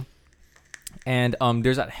thing, and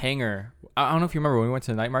there's that hangar. I don't know if you remember when we went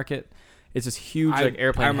to the night market. It's this huge like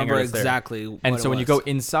airplane. I remember hangar that's there. exactly. And what so it when you was. go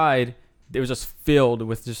inside, it was just filled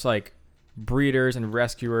with just like breeders and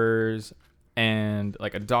rescuers and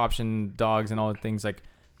like adoption dogs and all the things. Like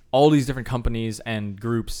all these different companies and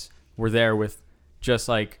groups were there with just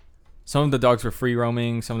like some of the dogs were free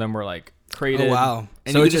roaming. Some of them were like created. Oh wow!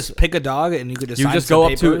 And So you it could just pick a dog, and you could just you sign just some go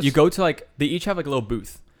up to papers? you go to like they each have like a little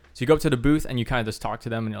booth. So you go up to the booth and you kind of just talk to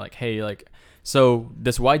them and you're like, hey, like, so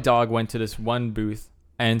this white dog went to this one booth,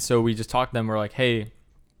 and so we just talked to them. We're like, hey,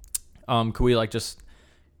 could we like just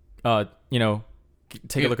you know,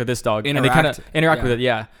 take a look at this dog, and they kind of interact with it,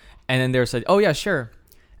 yeah. And then they said, oh yeah, sure.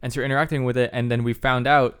 And so we're interacting with it, and then we found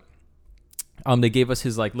out, they gave us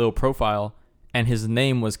his like little profile, and his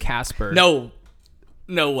name was Casper. No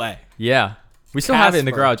way. Yeah. We still have it in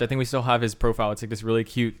the Casper. garage. I think we still have his profile. It's like this really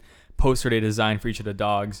cute poster they designed for each of the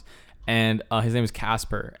dogs. And his name is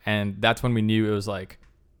Casper. And that's when we knew it was like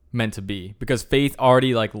meant to be. Because Faith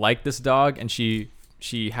already like liked this dog, and she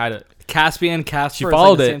had a Caspian, Casper. she it's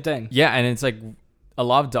followed like the it. Same thing. Yeah, and it's like a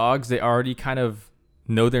lot of dogs, they already kind of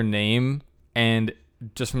know their name and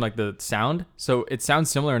just from like the sound. So it sounds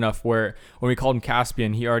similar enough where when we called him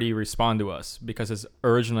Caspian, he already responded to us because his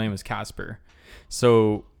original name was Casper.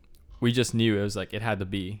 So we just knew it was like it had to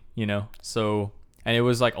be, you know. So and it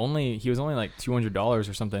was like he was only like $200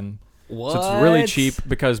 or something. What? So it's really cheap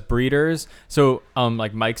because breeders. So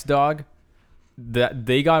like Mike's dog, that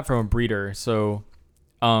they got it from a breeder. So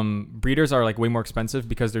breeders are like way more expensive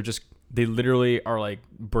because they literally are like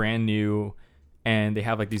brand new, and they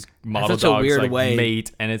have like these model such a dogs weird like way.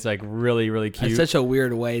 mate, and it's like really really cute. It's such a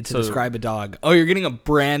weird way to So- describe a dog. Oh, you're getting a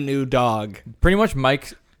brand new dog. Pretty much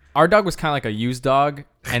our dog was kind of like a used dog,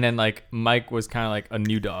 and then like Mike was kind of like a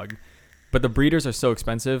new dog. But the breeders are so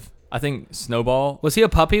expensive. I think Snowball. Was he a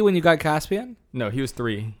puppy when you got Caspian? No, he was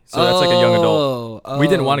 3. So that's like a young adult. Oh. We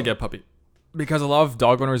didn't want to get a puppy because a lot of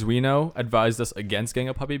dog owners we know advised us against getting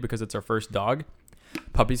a puppy because it's our first dog.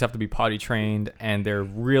 Puppies have to be potty trained, and they're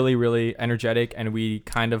really, really energetic. And we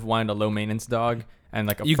kind of wanted a low maintenance dog, and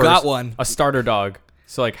like got one. a starter dog.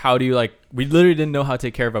 So like, how do you like? We literally didn't know how to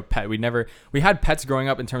take care of a pet. We had pets growing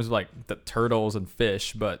up in terms of like the turtles and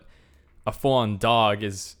fish, but a full-on dog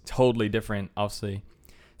is totally different, obviously.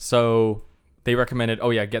 So they recommended,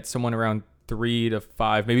 get someone around 3 to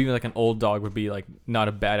 5, maybe even like an old dog would be like not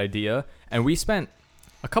a bad idea. And we spent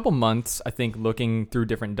a couple months, I think, looking through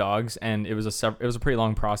different dogs, and it was a pretty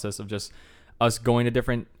long process of just us going to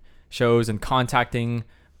different shows and contacting,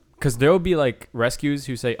 because there will be like rescues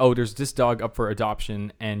who say, oh, there's this dog up for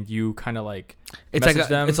adoption, and you kind of like It's message like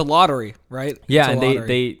them. it's a lottery, right? Yeah, It's a and lottery.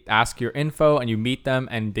 they ask your info, and you meet them,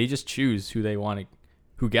 and they just choose who they want to,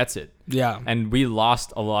 who gets it. Yeah. And we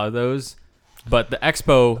lost a lot of those, but the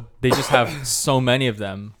expo, they just have so many of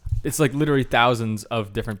them. It's like literally thousands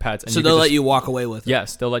of different pets. And So they'll let you walk away with it.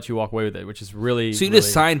 Yes, they'll let you walk away with it, which is really. So you really,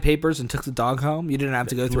 just signed papers and took the dog home? You didn't have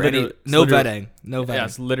to go through Literally- no literally- vetting. No vetting. Yeah,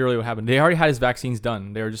 it's literally what happened. They already had his vaccines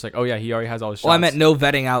done. They were just like, oh yeah, he already has all his shots. Well, I meant no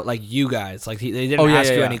vetting out like you guys. Like they didn't Oh,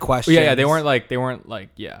 ask you any questions. Yeah, they weren't like,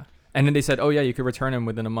 yeah. And then they said, oh yeah, you could return him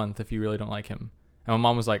within a month if you really don't like him. And my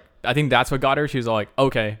mom was like, I think that's what got her. She was all like,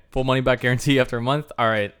 okay, full money back guarantee after a month. All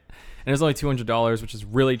right. And it was only $200, which is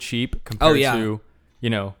really cheap compared to, you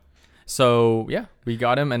know. So yeah, we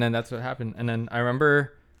got him, and then that's what happened. And then I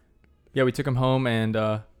remember, we took him home, and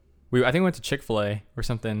I think we went to Chick-fil-A or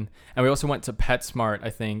something, and we also went to PetSmart, I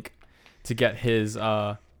think, to get his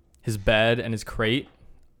bed and his crate.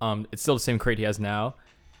 It's still the same crate he has now.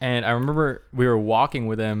 And I remember we were walking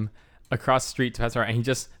with him across the street to PetSmart, and he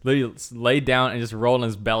just literally laid down and just rolled on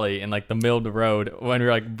his belly in like the middle of the road when we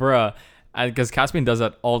were like, bruh, because Caspian does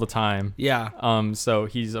that all the time. Yeah. So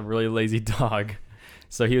he's a really lazy dog.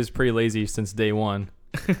 So he was pretty lazy since day one.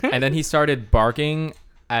 And then he started barking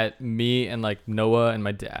at me and like Noah and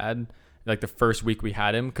my dad like the first week we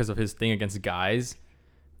had him because of his thing against guys.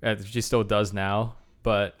 Which he still does now,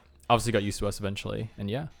 but obviously got used to us eventually. And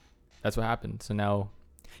yeah, that's what happened. So now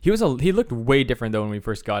he looked way different though when we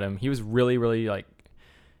first got him. He was really, really like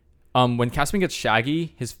when Caspian gets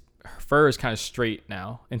shaggy, his fur is kind of straight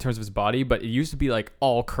now in terms of his body, but it used to be like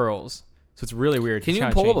all curls. So it's really weird. Can It's you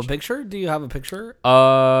kinda pull up a changed. picture? Do you have a picture?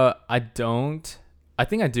 I don't. I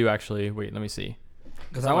think I do actually. Wait, let me see.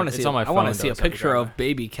 Because It's I on want my- to it's see. on my I want to phone, see though, a so I picture forgot. of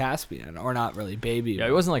baby Caspian, or not really baby. Yeah,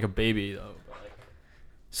 it wasn't like a baby though. But like,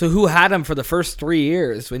 So who had him for the first 3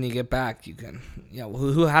 years? When you get back, you can. Yeah.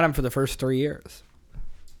 Who had him for the first 3 years?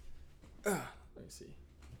 let me see.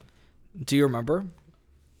 Do you remember?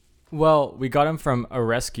 Well, we got him from a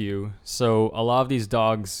rescue, so a lot of these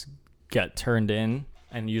dogs get turned in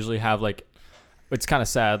and usually have like, it's kind of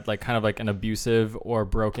sad, like kind of like an abusive or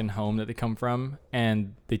broken home that they come from,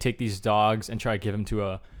 and they take these dogs and try to give them to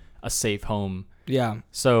a safe home. Yeah.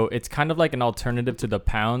 So it's kind of like an alternative to the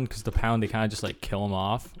pound, because the pound, they kind of just like kill them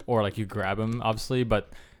off, or like you grab them, obviously. But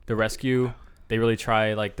the rescue, they really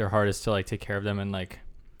try like their hardest to like take care of them and like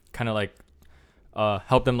kind of like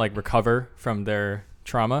help them like recover from their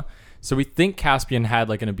trauma. So we think Caspian had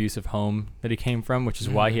like an abusive home that he came from, which is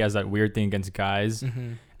why he has that weird thing against guys.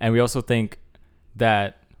 And we also think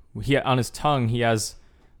that he on his tongue he has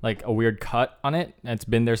like a weird cut on it. And it's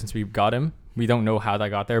been there since we got him. We don't know how that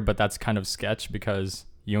got there, but that's kind of sketch because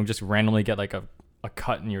you don't just randomly get like a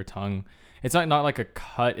cut in your tongue. It's not like a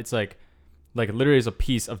cut. It's like literally is a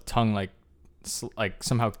piece of tongue like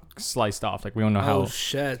somehow sliced off. Like we don't know how. Oh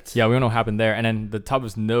shit. Yeah, we don't know what happened there. And then the top of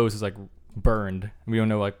his nose is like burned. We don't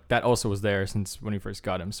know like that also was there since when we first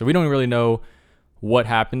got him. So we don't really know what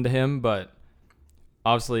happened to him, but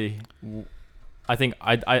obviously, I think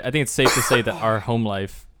it's safe to say that our home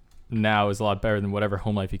life now is a lot better than whatever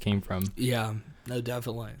home life he came from. Yeah, no,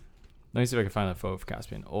 definitely. Let me see if I can find that photo of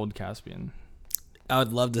Caspian, old Caspian. I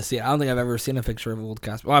would love to see it. I don't think I've ever seen a picture of old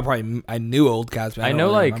Caspian. Well, I knew old Caspian. I know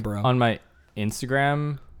really like remember him. on my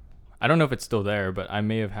Instagram, I don't know if it's still there, but I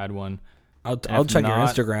may have had one. I'll check your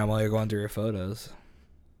not- Instagram while you're going through your photos.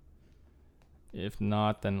 If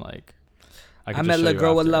not, then like I I can met just show the you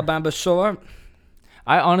girl with La after. Bamba Shore.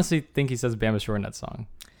 I honestly think he says Bamba Shore in that song.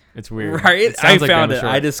 It's weird. Right? It I sounds like found Bamba it. Shore.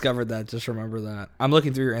 I discovered that. Just remember that. I'm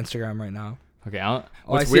looking through your Instagram right now. Okay, Oh,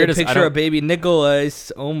 what's I see weird a is I picture don't, of baby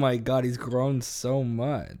Nicholas. Oh my god, he's grown so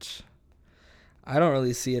much. I don't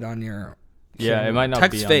really see it on your. Yeah, it might not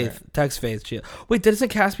Text be on Faith. there. Text Faith. Wait, doesn't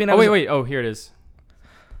Caspian? Oh have wait. Oh, here it is.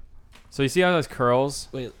 So you see how those curls?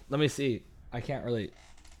 Wait, let me see. I can't really.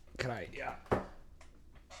 Can I? Yeah.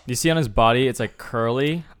 You see on his body, it's like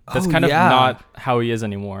curly. That's Oh, kind of yeah. not how he is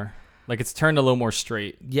anymore. Like it's turned a little more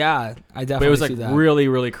straight. Yeah, I definitely But it was see like that. really,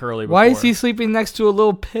 really curly. Why is before. he sleeping next to a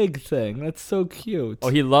little pig thing? That's so cute. Oh,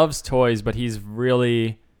 he loves toys, but he's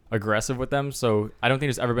really aggressive with them. So I don't think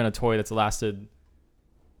there's ever been a toy that's lasted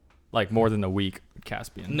like more than a week.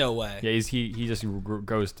 Caspian. No way. Yeah, he just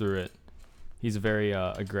goes through it. He's a very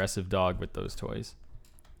aggressive dog with those toys.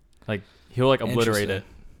 Like he'll like obliterate it.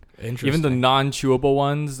 Interesting. Even the non-chewable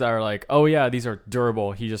ones that are like, oh yeah, these are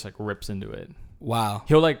durable. He just like rips into it. Wow.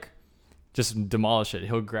 He'll like just demolish it.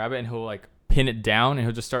 He'll grab it and he'll like pin it down and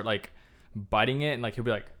he'll just start like biting it and like he'll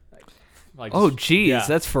be like Oh just- geez, yeah.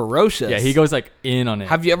 that's ferocious. Yeah, he goes like in on it.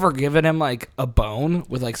 Have you ever given him like a bone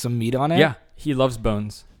with like some meat on it? Yeah, he loves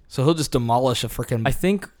bones. So he'll just demolish a freaking. I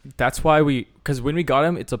think that's why because when we got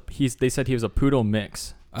him, they said he was a poodle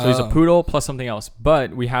mix. So he's a Oh. poodle plus something else.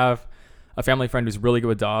 But we have a family friend who's really good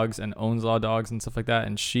with dogs and owns a lot of dogs and stuff like that.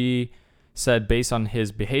 And she said based on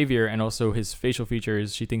his behavior and also his facial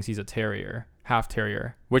features, she thinks he's a terrier, half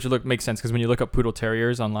terrier, which makes sense because when you look up poodle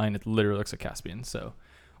terriers online, it literally looks like Caspian. So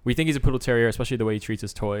we think he's a poodle terrier, especially the way he treats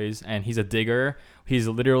his toys. And he's a digger. He's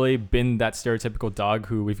literally been that stereotypical dog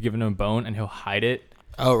who we've given him a bone and he'll hide it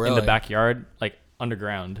oh really? in the backyard, like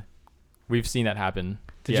underground. We've seen that happen.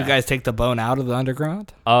 Did Yeah. you guys take the bone out of the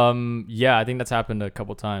underground? Yeah, I think that's happened a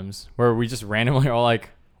couple times where we just randomly are all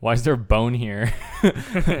like, why is there a bone here? And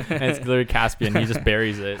it's literally Caspian. He just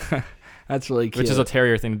buries it, That's really cute. which is a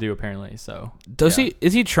terrier thing to do apparently. So Does yeah. he?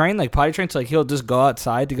 Is he trained like potty trained? So like he'll just go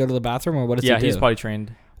outside to go to the bathroom, or what does yeah, he do? he's potty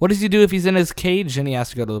trained. What does he do if he's in his cage and he has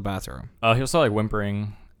to go to the bathroom? He'll start like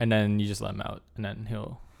whimpering, and then you just let him out, and then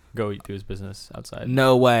he'll go do his business outside.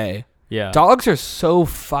 No way. Yeah, Dogs are so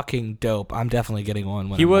fucking dope. I'm definitely getting one.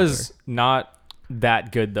 When he I'm was not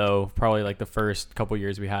that good though. Probably like the first couple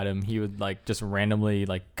years we had him, he would like just randomly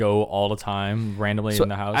like go all the time, randomly So in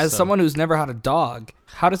the house. as so- someone who's never had a dog,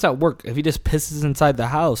 how does that work? If he just pisses inside the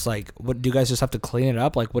house, like, what do you guys just have to clean it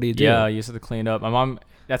up? Like, what do you do? Yeah, you used to clean up. My mom.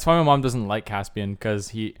 That's why my mom doesn't like Caspian because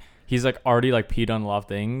he's like already like peed on a lot of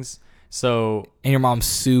things. So And your mom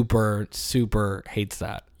super hates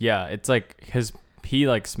that. yeah, it's like his pee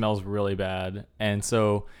like smells really bad, and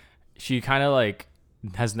so she kind of like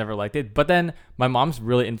has never liked it. But then my mom's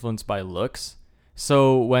really influenced by looks.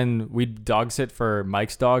 So when we dog sit for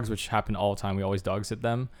Mike's dogs, which happen all the time, we always dog sit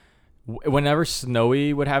them. Whenever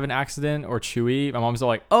Snowy would have an accident or Chewy, my mom's all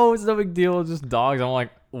like, "Oh, it's no big deal, it's just dogs." I'm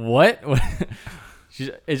like, "What?"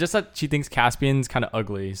 It's just that she thinks Caspian's kind of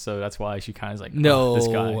ugly, so that's why she kind of is like, No, "Oh, this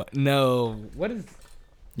guy." no. What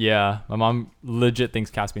Yeah, my mom legit thinks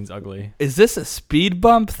Caspian's ugly. is this? A speed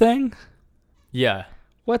bump thing? Yeah,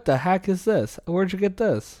 What the heck is this? Where'd you get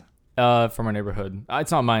this? from our neighborhood.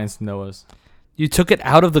 It's not mine; it's Noah's. You took it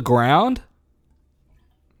out of the ground?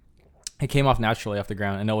 It came off naturally off the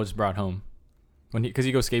ground, and Noah just brought it home because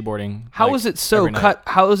he goes skateboarding. How like, is it so every night. cut?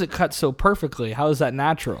 How is it cut so perfectly? How is that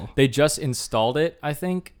natural? They just installed it, I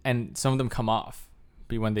think, and some of them come off.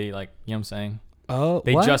 Be when they like, you know what I'm saying? Oh,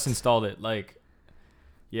 They what? just installed it, like,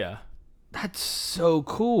 yeah. That's so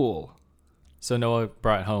cool. So Noah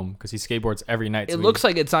brought it home because he skateboards every night. It looks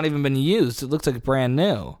like it's not even been used. It looks like brand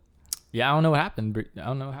new. Yeah, I don't know what happened. I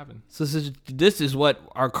don't know what happened. So this is what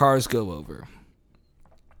our cars go over.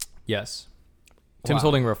 Yes. Tim's Wow.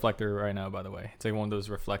 holding a reflector right now, by the way. It's like one of those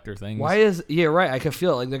reflector things. Why is yeah right? I can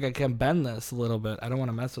feel it. Like I can bend this a little bit. I don't want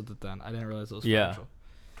to mess with it. Then I didn't realize it was Yeah. fragile.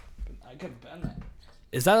 I can bend it.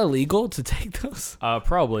 Is that illegal to take those?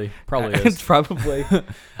 Probably It's is. probably.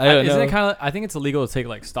 I don't Isn't know. it kind of? I think it's illegal to take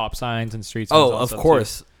like stop signs and street signs. Oh, all that of stuff, too.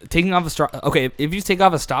 course. Taking off a stop. Okay, if you take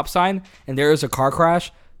off a stop sign and there is a car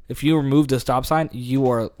crash, if you remove the stop sign, you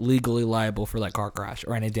are legally liable for that car crash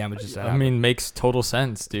or any damages that I happen. mean, makes total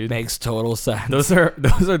sense, dude. Makes total sense. Those are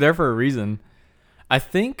there for a reason. I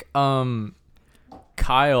think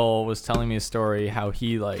Kyle was telling me a story how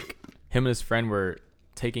he like him and his friend were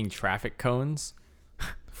taking traffic cones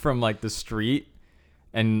from like the street,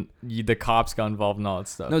 and the cops got involved and all that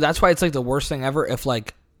stuff. No, that's why it's like the worst thing ever. If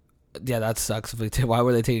like, yeah, that sucks. If why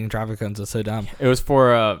were they taking traffic cones? That's so dumb. It was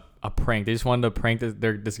for a prank. They just wanted to prank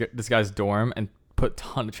this guy's dorm and put a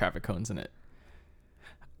ton of traffic cones in it.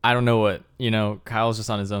 I don't know what, Kyle's just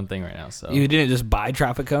on his own thing right now. So You didn't just buy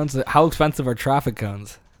traffic cones. How expensive are traffic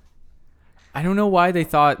cones? I don't know why they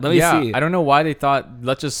thought. Let me see. I don't know why they thought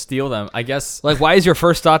let's just steal them. I guess Like, why is your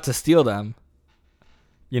first thought to steal them?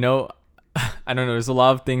 I don't know. There's a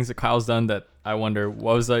lot of things that Kyle's done that I wonder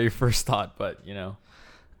what was your first thought, but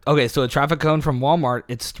Okay, so a traffic cone from Walmart,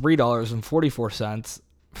 it's $3.44.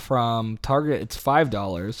 From Target, it's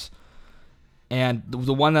 $5. And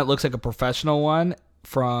the one that looks like a professional one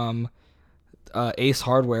from Ace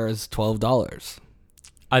Hardware is $12.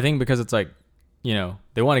 I think because it's like,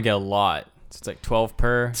 they want to get a lot. So it's like 12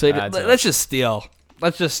 per. So adds up. let's just steal.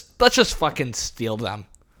 Let's just fucking steal them.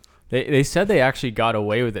 They said they actually got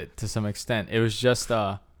away with it to some extent. It was just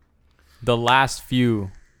the last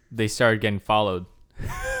few they started getting followed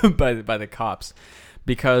by the cops,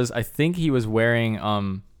 because I think he was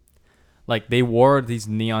wearing like they wore these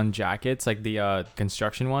neon jackets, like the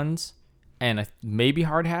construction ones, and maybe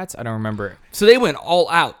hard hats. I don't remember. So they went all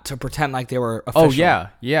out to pretend like they were official. Oh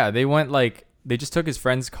yeah. They went like they just took his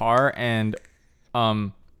friend's car and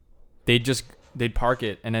they'd park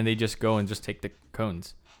it and then they just go and just take the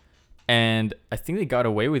cones. And I think they got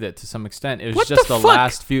away with it to some extent. It was What just the the fuck?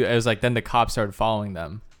 last few. It was like then the cops started following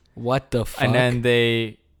them. What the fuck? And then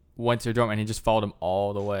they went to their dorm and he just followed them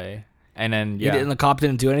all the way. And then And the cop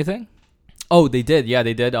didn't do anything? Oh, they did. Yeah,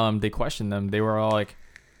 they did. They questioned them. They were all like,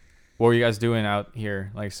 "What were you guys doing out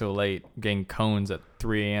here like so late, getting cones at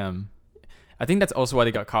 3 a.m.?" I think that's also why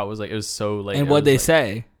they got caught. Was like it was so late. And It what'd was, they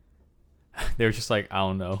like- say? They were just like, I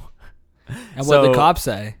don't know. And what did the So- cops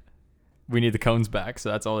say? We need the cones back. So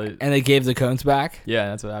that's all they. And they gave the cones back? Yeah,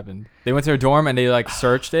 that's what happened. They went to their dorm and they like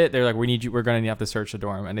searched it. They're like, "We need you. We're gonna have to search the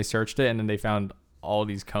dorm." And they searched it and then they found all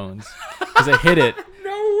these cones because they hid it.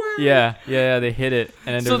 No way. Yeah, they hid it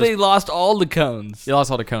and then So they lost all the cones. they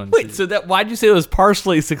lost all the cones. Wait, so why'd you say it was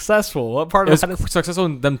partially successful? What part it was of that is... successful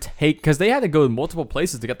in them because they had to go multiple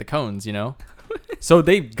places to get the cones, So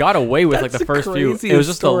they got away with like That's the first the few. It was craziest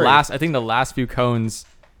just story. I think the last few cones,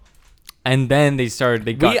 and then they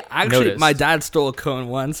got noticed. My dad stole a cone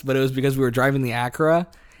once, but it was because we were driving the Acura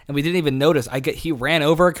and we didn't even notice. He ran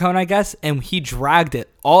over a cone, I guess, and he dragged it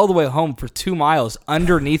all the way home for 2 miles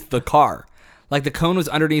underneath the car. Like the cone was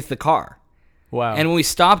underneath the car. Wow. And when we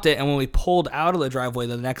stopped it and when we pulled out of the driveway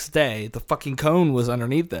the next day, the fucking cone was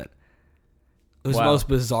underneath it. It was the Wow. most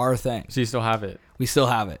bizarre thing. So you still have it. We still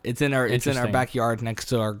have it. It's in our Interesting. backyard next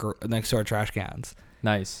to our trash cans.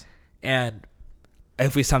 Nice. And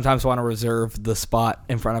if we sometimes want to reserve the spot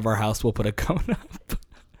in front of our house, we'll put a cone up.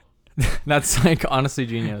 That's like honestly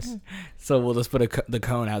genius. So we'll just put the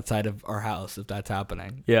cone outside of our house if that's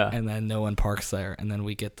happening. Yeah. And then no one parks there, and then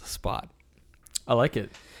we get the spot. I like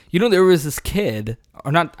it. There was this kid,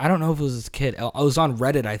 or not, I don't know if it was this kid. I was on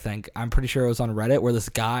Reddit, I think. I'm pretty sure it was on Reddit, where this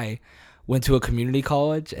guy went to a community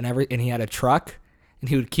college and he had a truck, and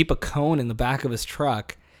he would keep a cone in the back of his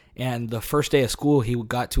truck. And the first day of school, he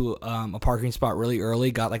got to a parking spot really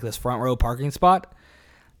early, got like this front row parking spot.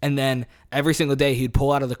 And then every single day, he'd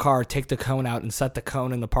pull out of the car, take the cone out, and set the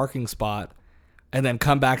cone in the parking spot. And then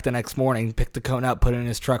come back the next morning, pick the cone up, put it in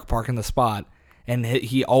his truck, park in the spot. And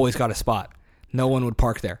he always got a spot. No one would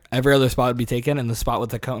park there. Every other spot would be taken, and the spot with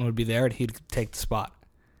the cone would be there, and he'd take the spot.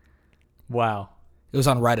 Wow. It was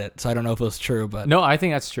on Reddit, so I don't know if it was true, but No, I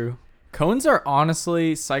think that's true. Cones are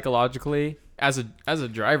honestly psychologically as a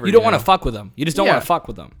driver. you don't want to fuck with them. You just don't Yeah. want to fuck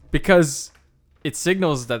with them. because it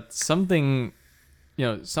signals that something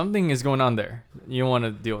is going on there. You don't want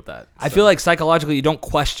to deal with that. I feel like psychologically, you don't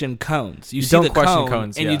question cones. You see don't the question cone,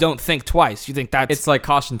 cones, and yeah. you don't think twice. You think it's like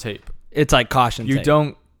caution tape. it's like caution You tape.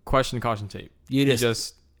 don't question caution tape. You You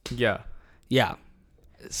just yeah. yeah.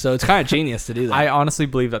 So it's kind of genius to do that. I honestly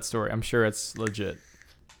believe that story. I'm sure it's legit.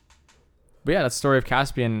 But yeah, that's the story of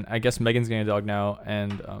Caspian. I guess Megan's getting a dog now,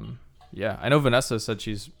 and yeah, I know Vanessa said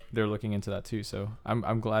they're looking into that too. So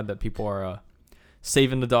I'm glad that people are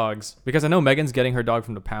saving the dogs, because I know Megan's getting her dog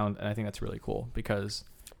from the pound, and I think that's really cool because,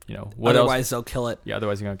 you know, what Otherwise, else? they'll kill it. Yeah,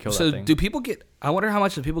 otherwise you're gonna kill So that thing. do people get? I wonder how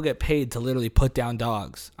much do people get paid to literally put down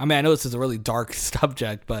dogs? I mean, I know this is a really dark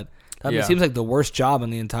subject, but that Yeah. seems like the worst job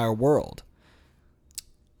in the entire world.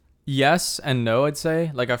 Yes and no, I'd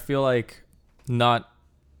say. Like, I feel like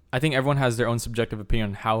I think everyone has their own subjective opinion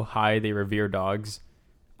on how high they revere dogs.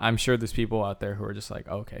 I'm sure there's people out there who are just like,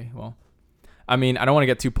 okay, well, I mean, I don't want to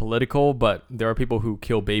get too political, but there are people who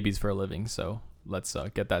kill babies for a living, so let's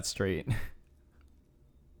get that straight.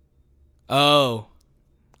 Oh,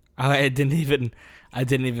 I didn't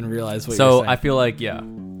even realize what. So you're saying. I feel like, yeah,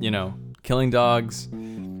 you know, killing dogs,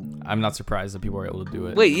 I'm not surprised that people are able to do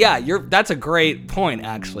it. Wait, yeah, that's a great point.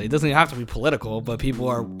 Actually, it doesn't even have to be political, but people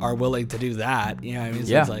are willing to do that. You know what I mean?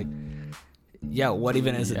 So Yeah. it's like, yeah, what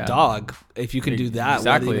even is a Yeah. dog? If you can do that,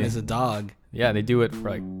 Exactly. what even is a dog? Yeah, they do it for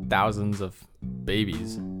like thousands of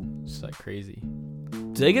babies. It's like crazy.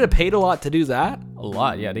 Do they get paid a lot to do that? A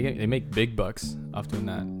lot, yeah. They make big bucks off doing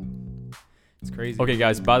that. It's crazy. Okay,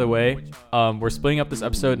 guys. By the way, we're splitting up this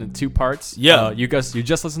episode into 2 parts. Yeah. You just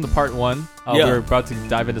listened to part 1. Yeah. We were about to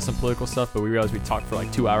dive into some political stuff, but we realized we talked for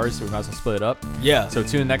like 2 hours, so we might as well split it up. Yeah. So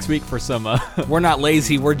tune in next week for some We're not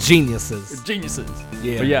lazy. We're geniuses. geniuses.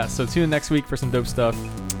 Yeah. But yeah, so tune in next week for some dope stuff,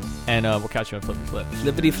 and we'll catch you on Flip and Flip.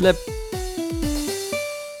 Flippity flip.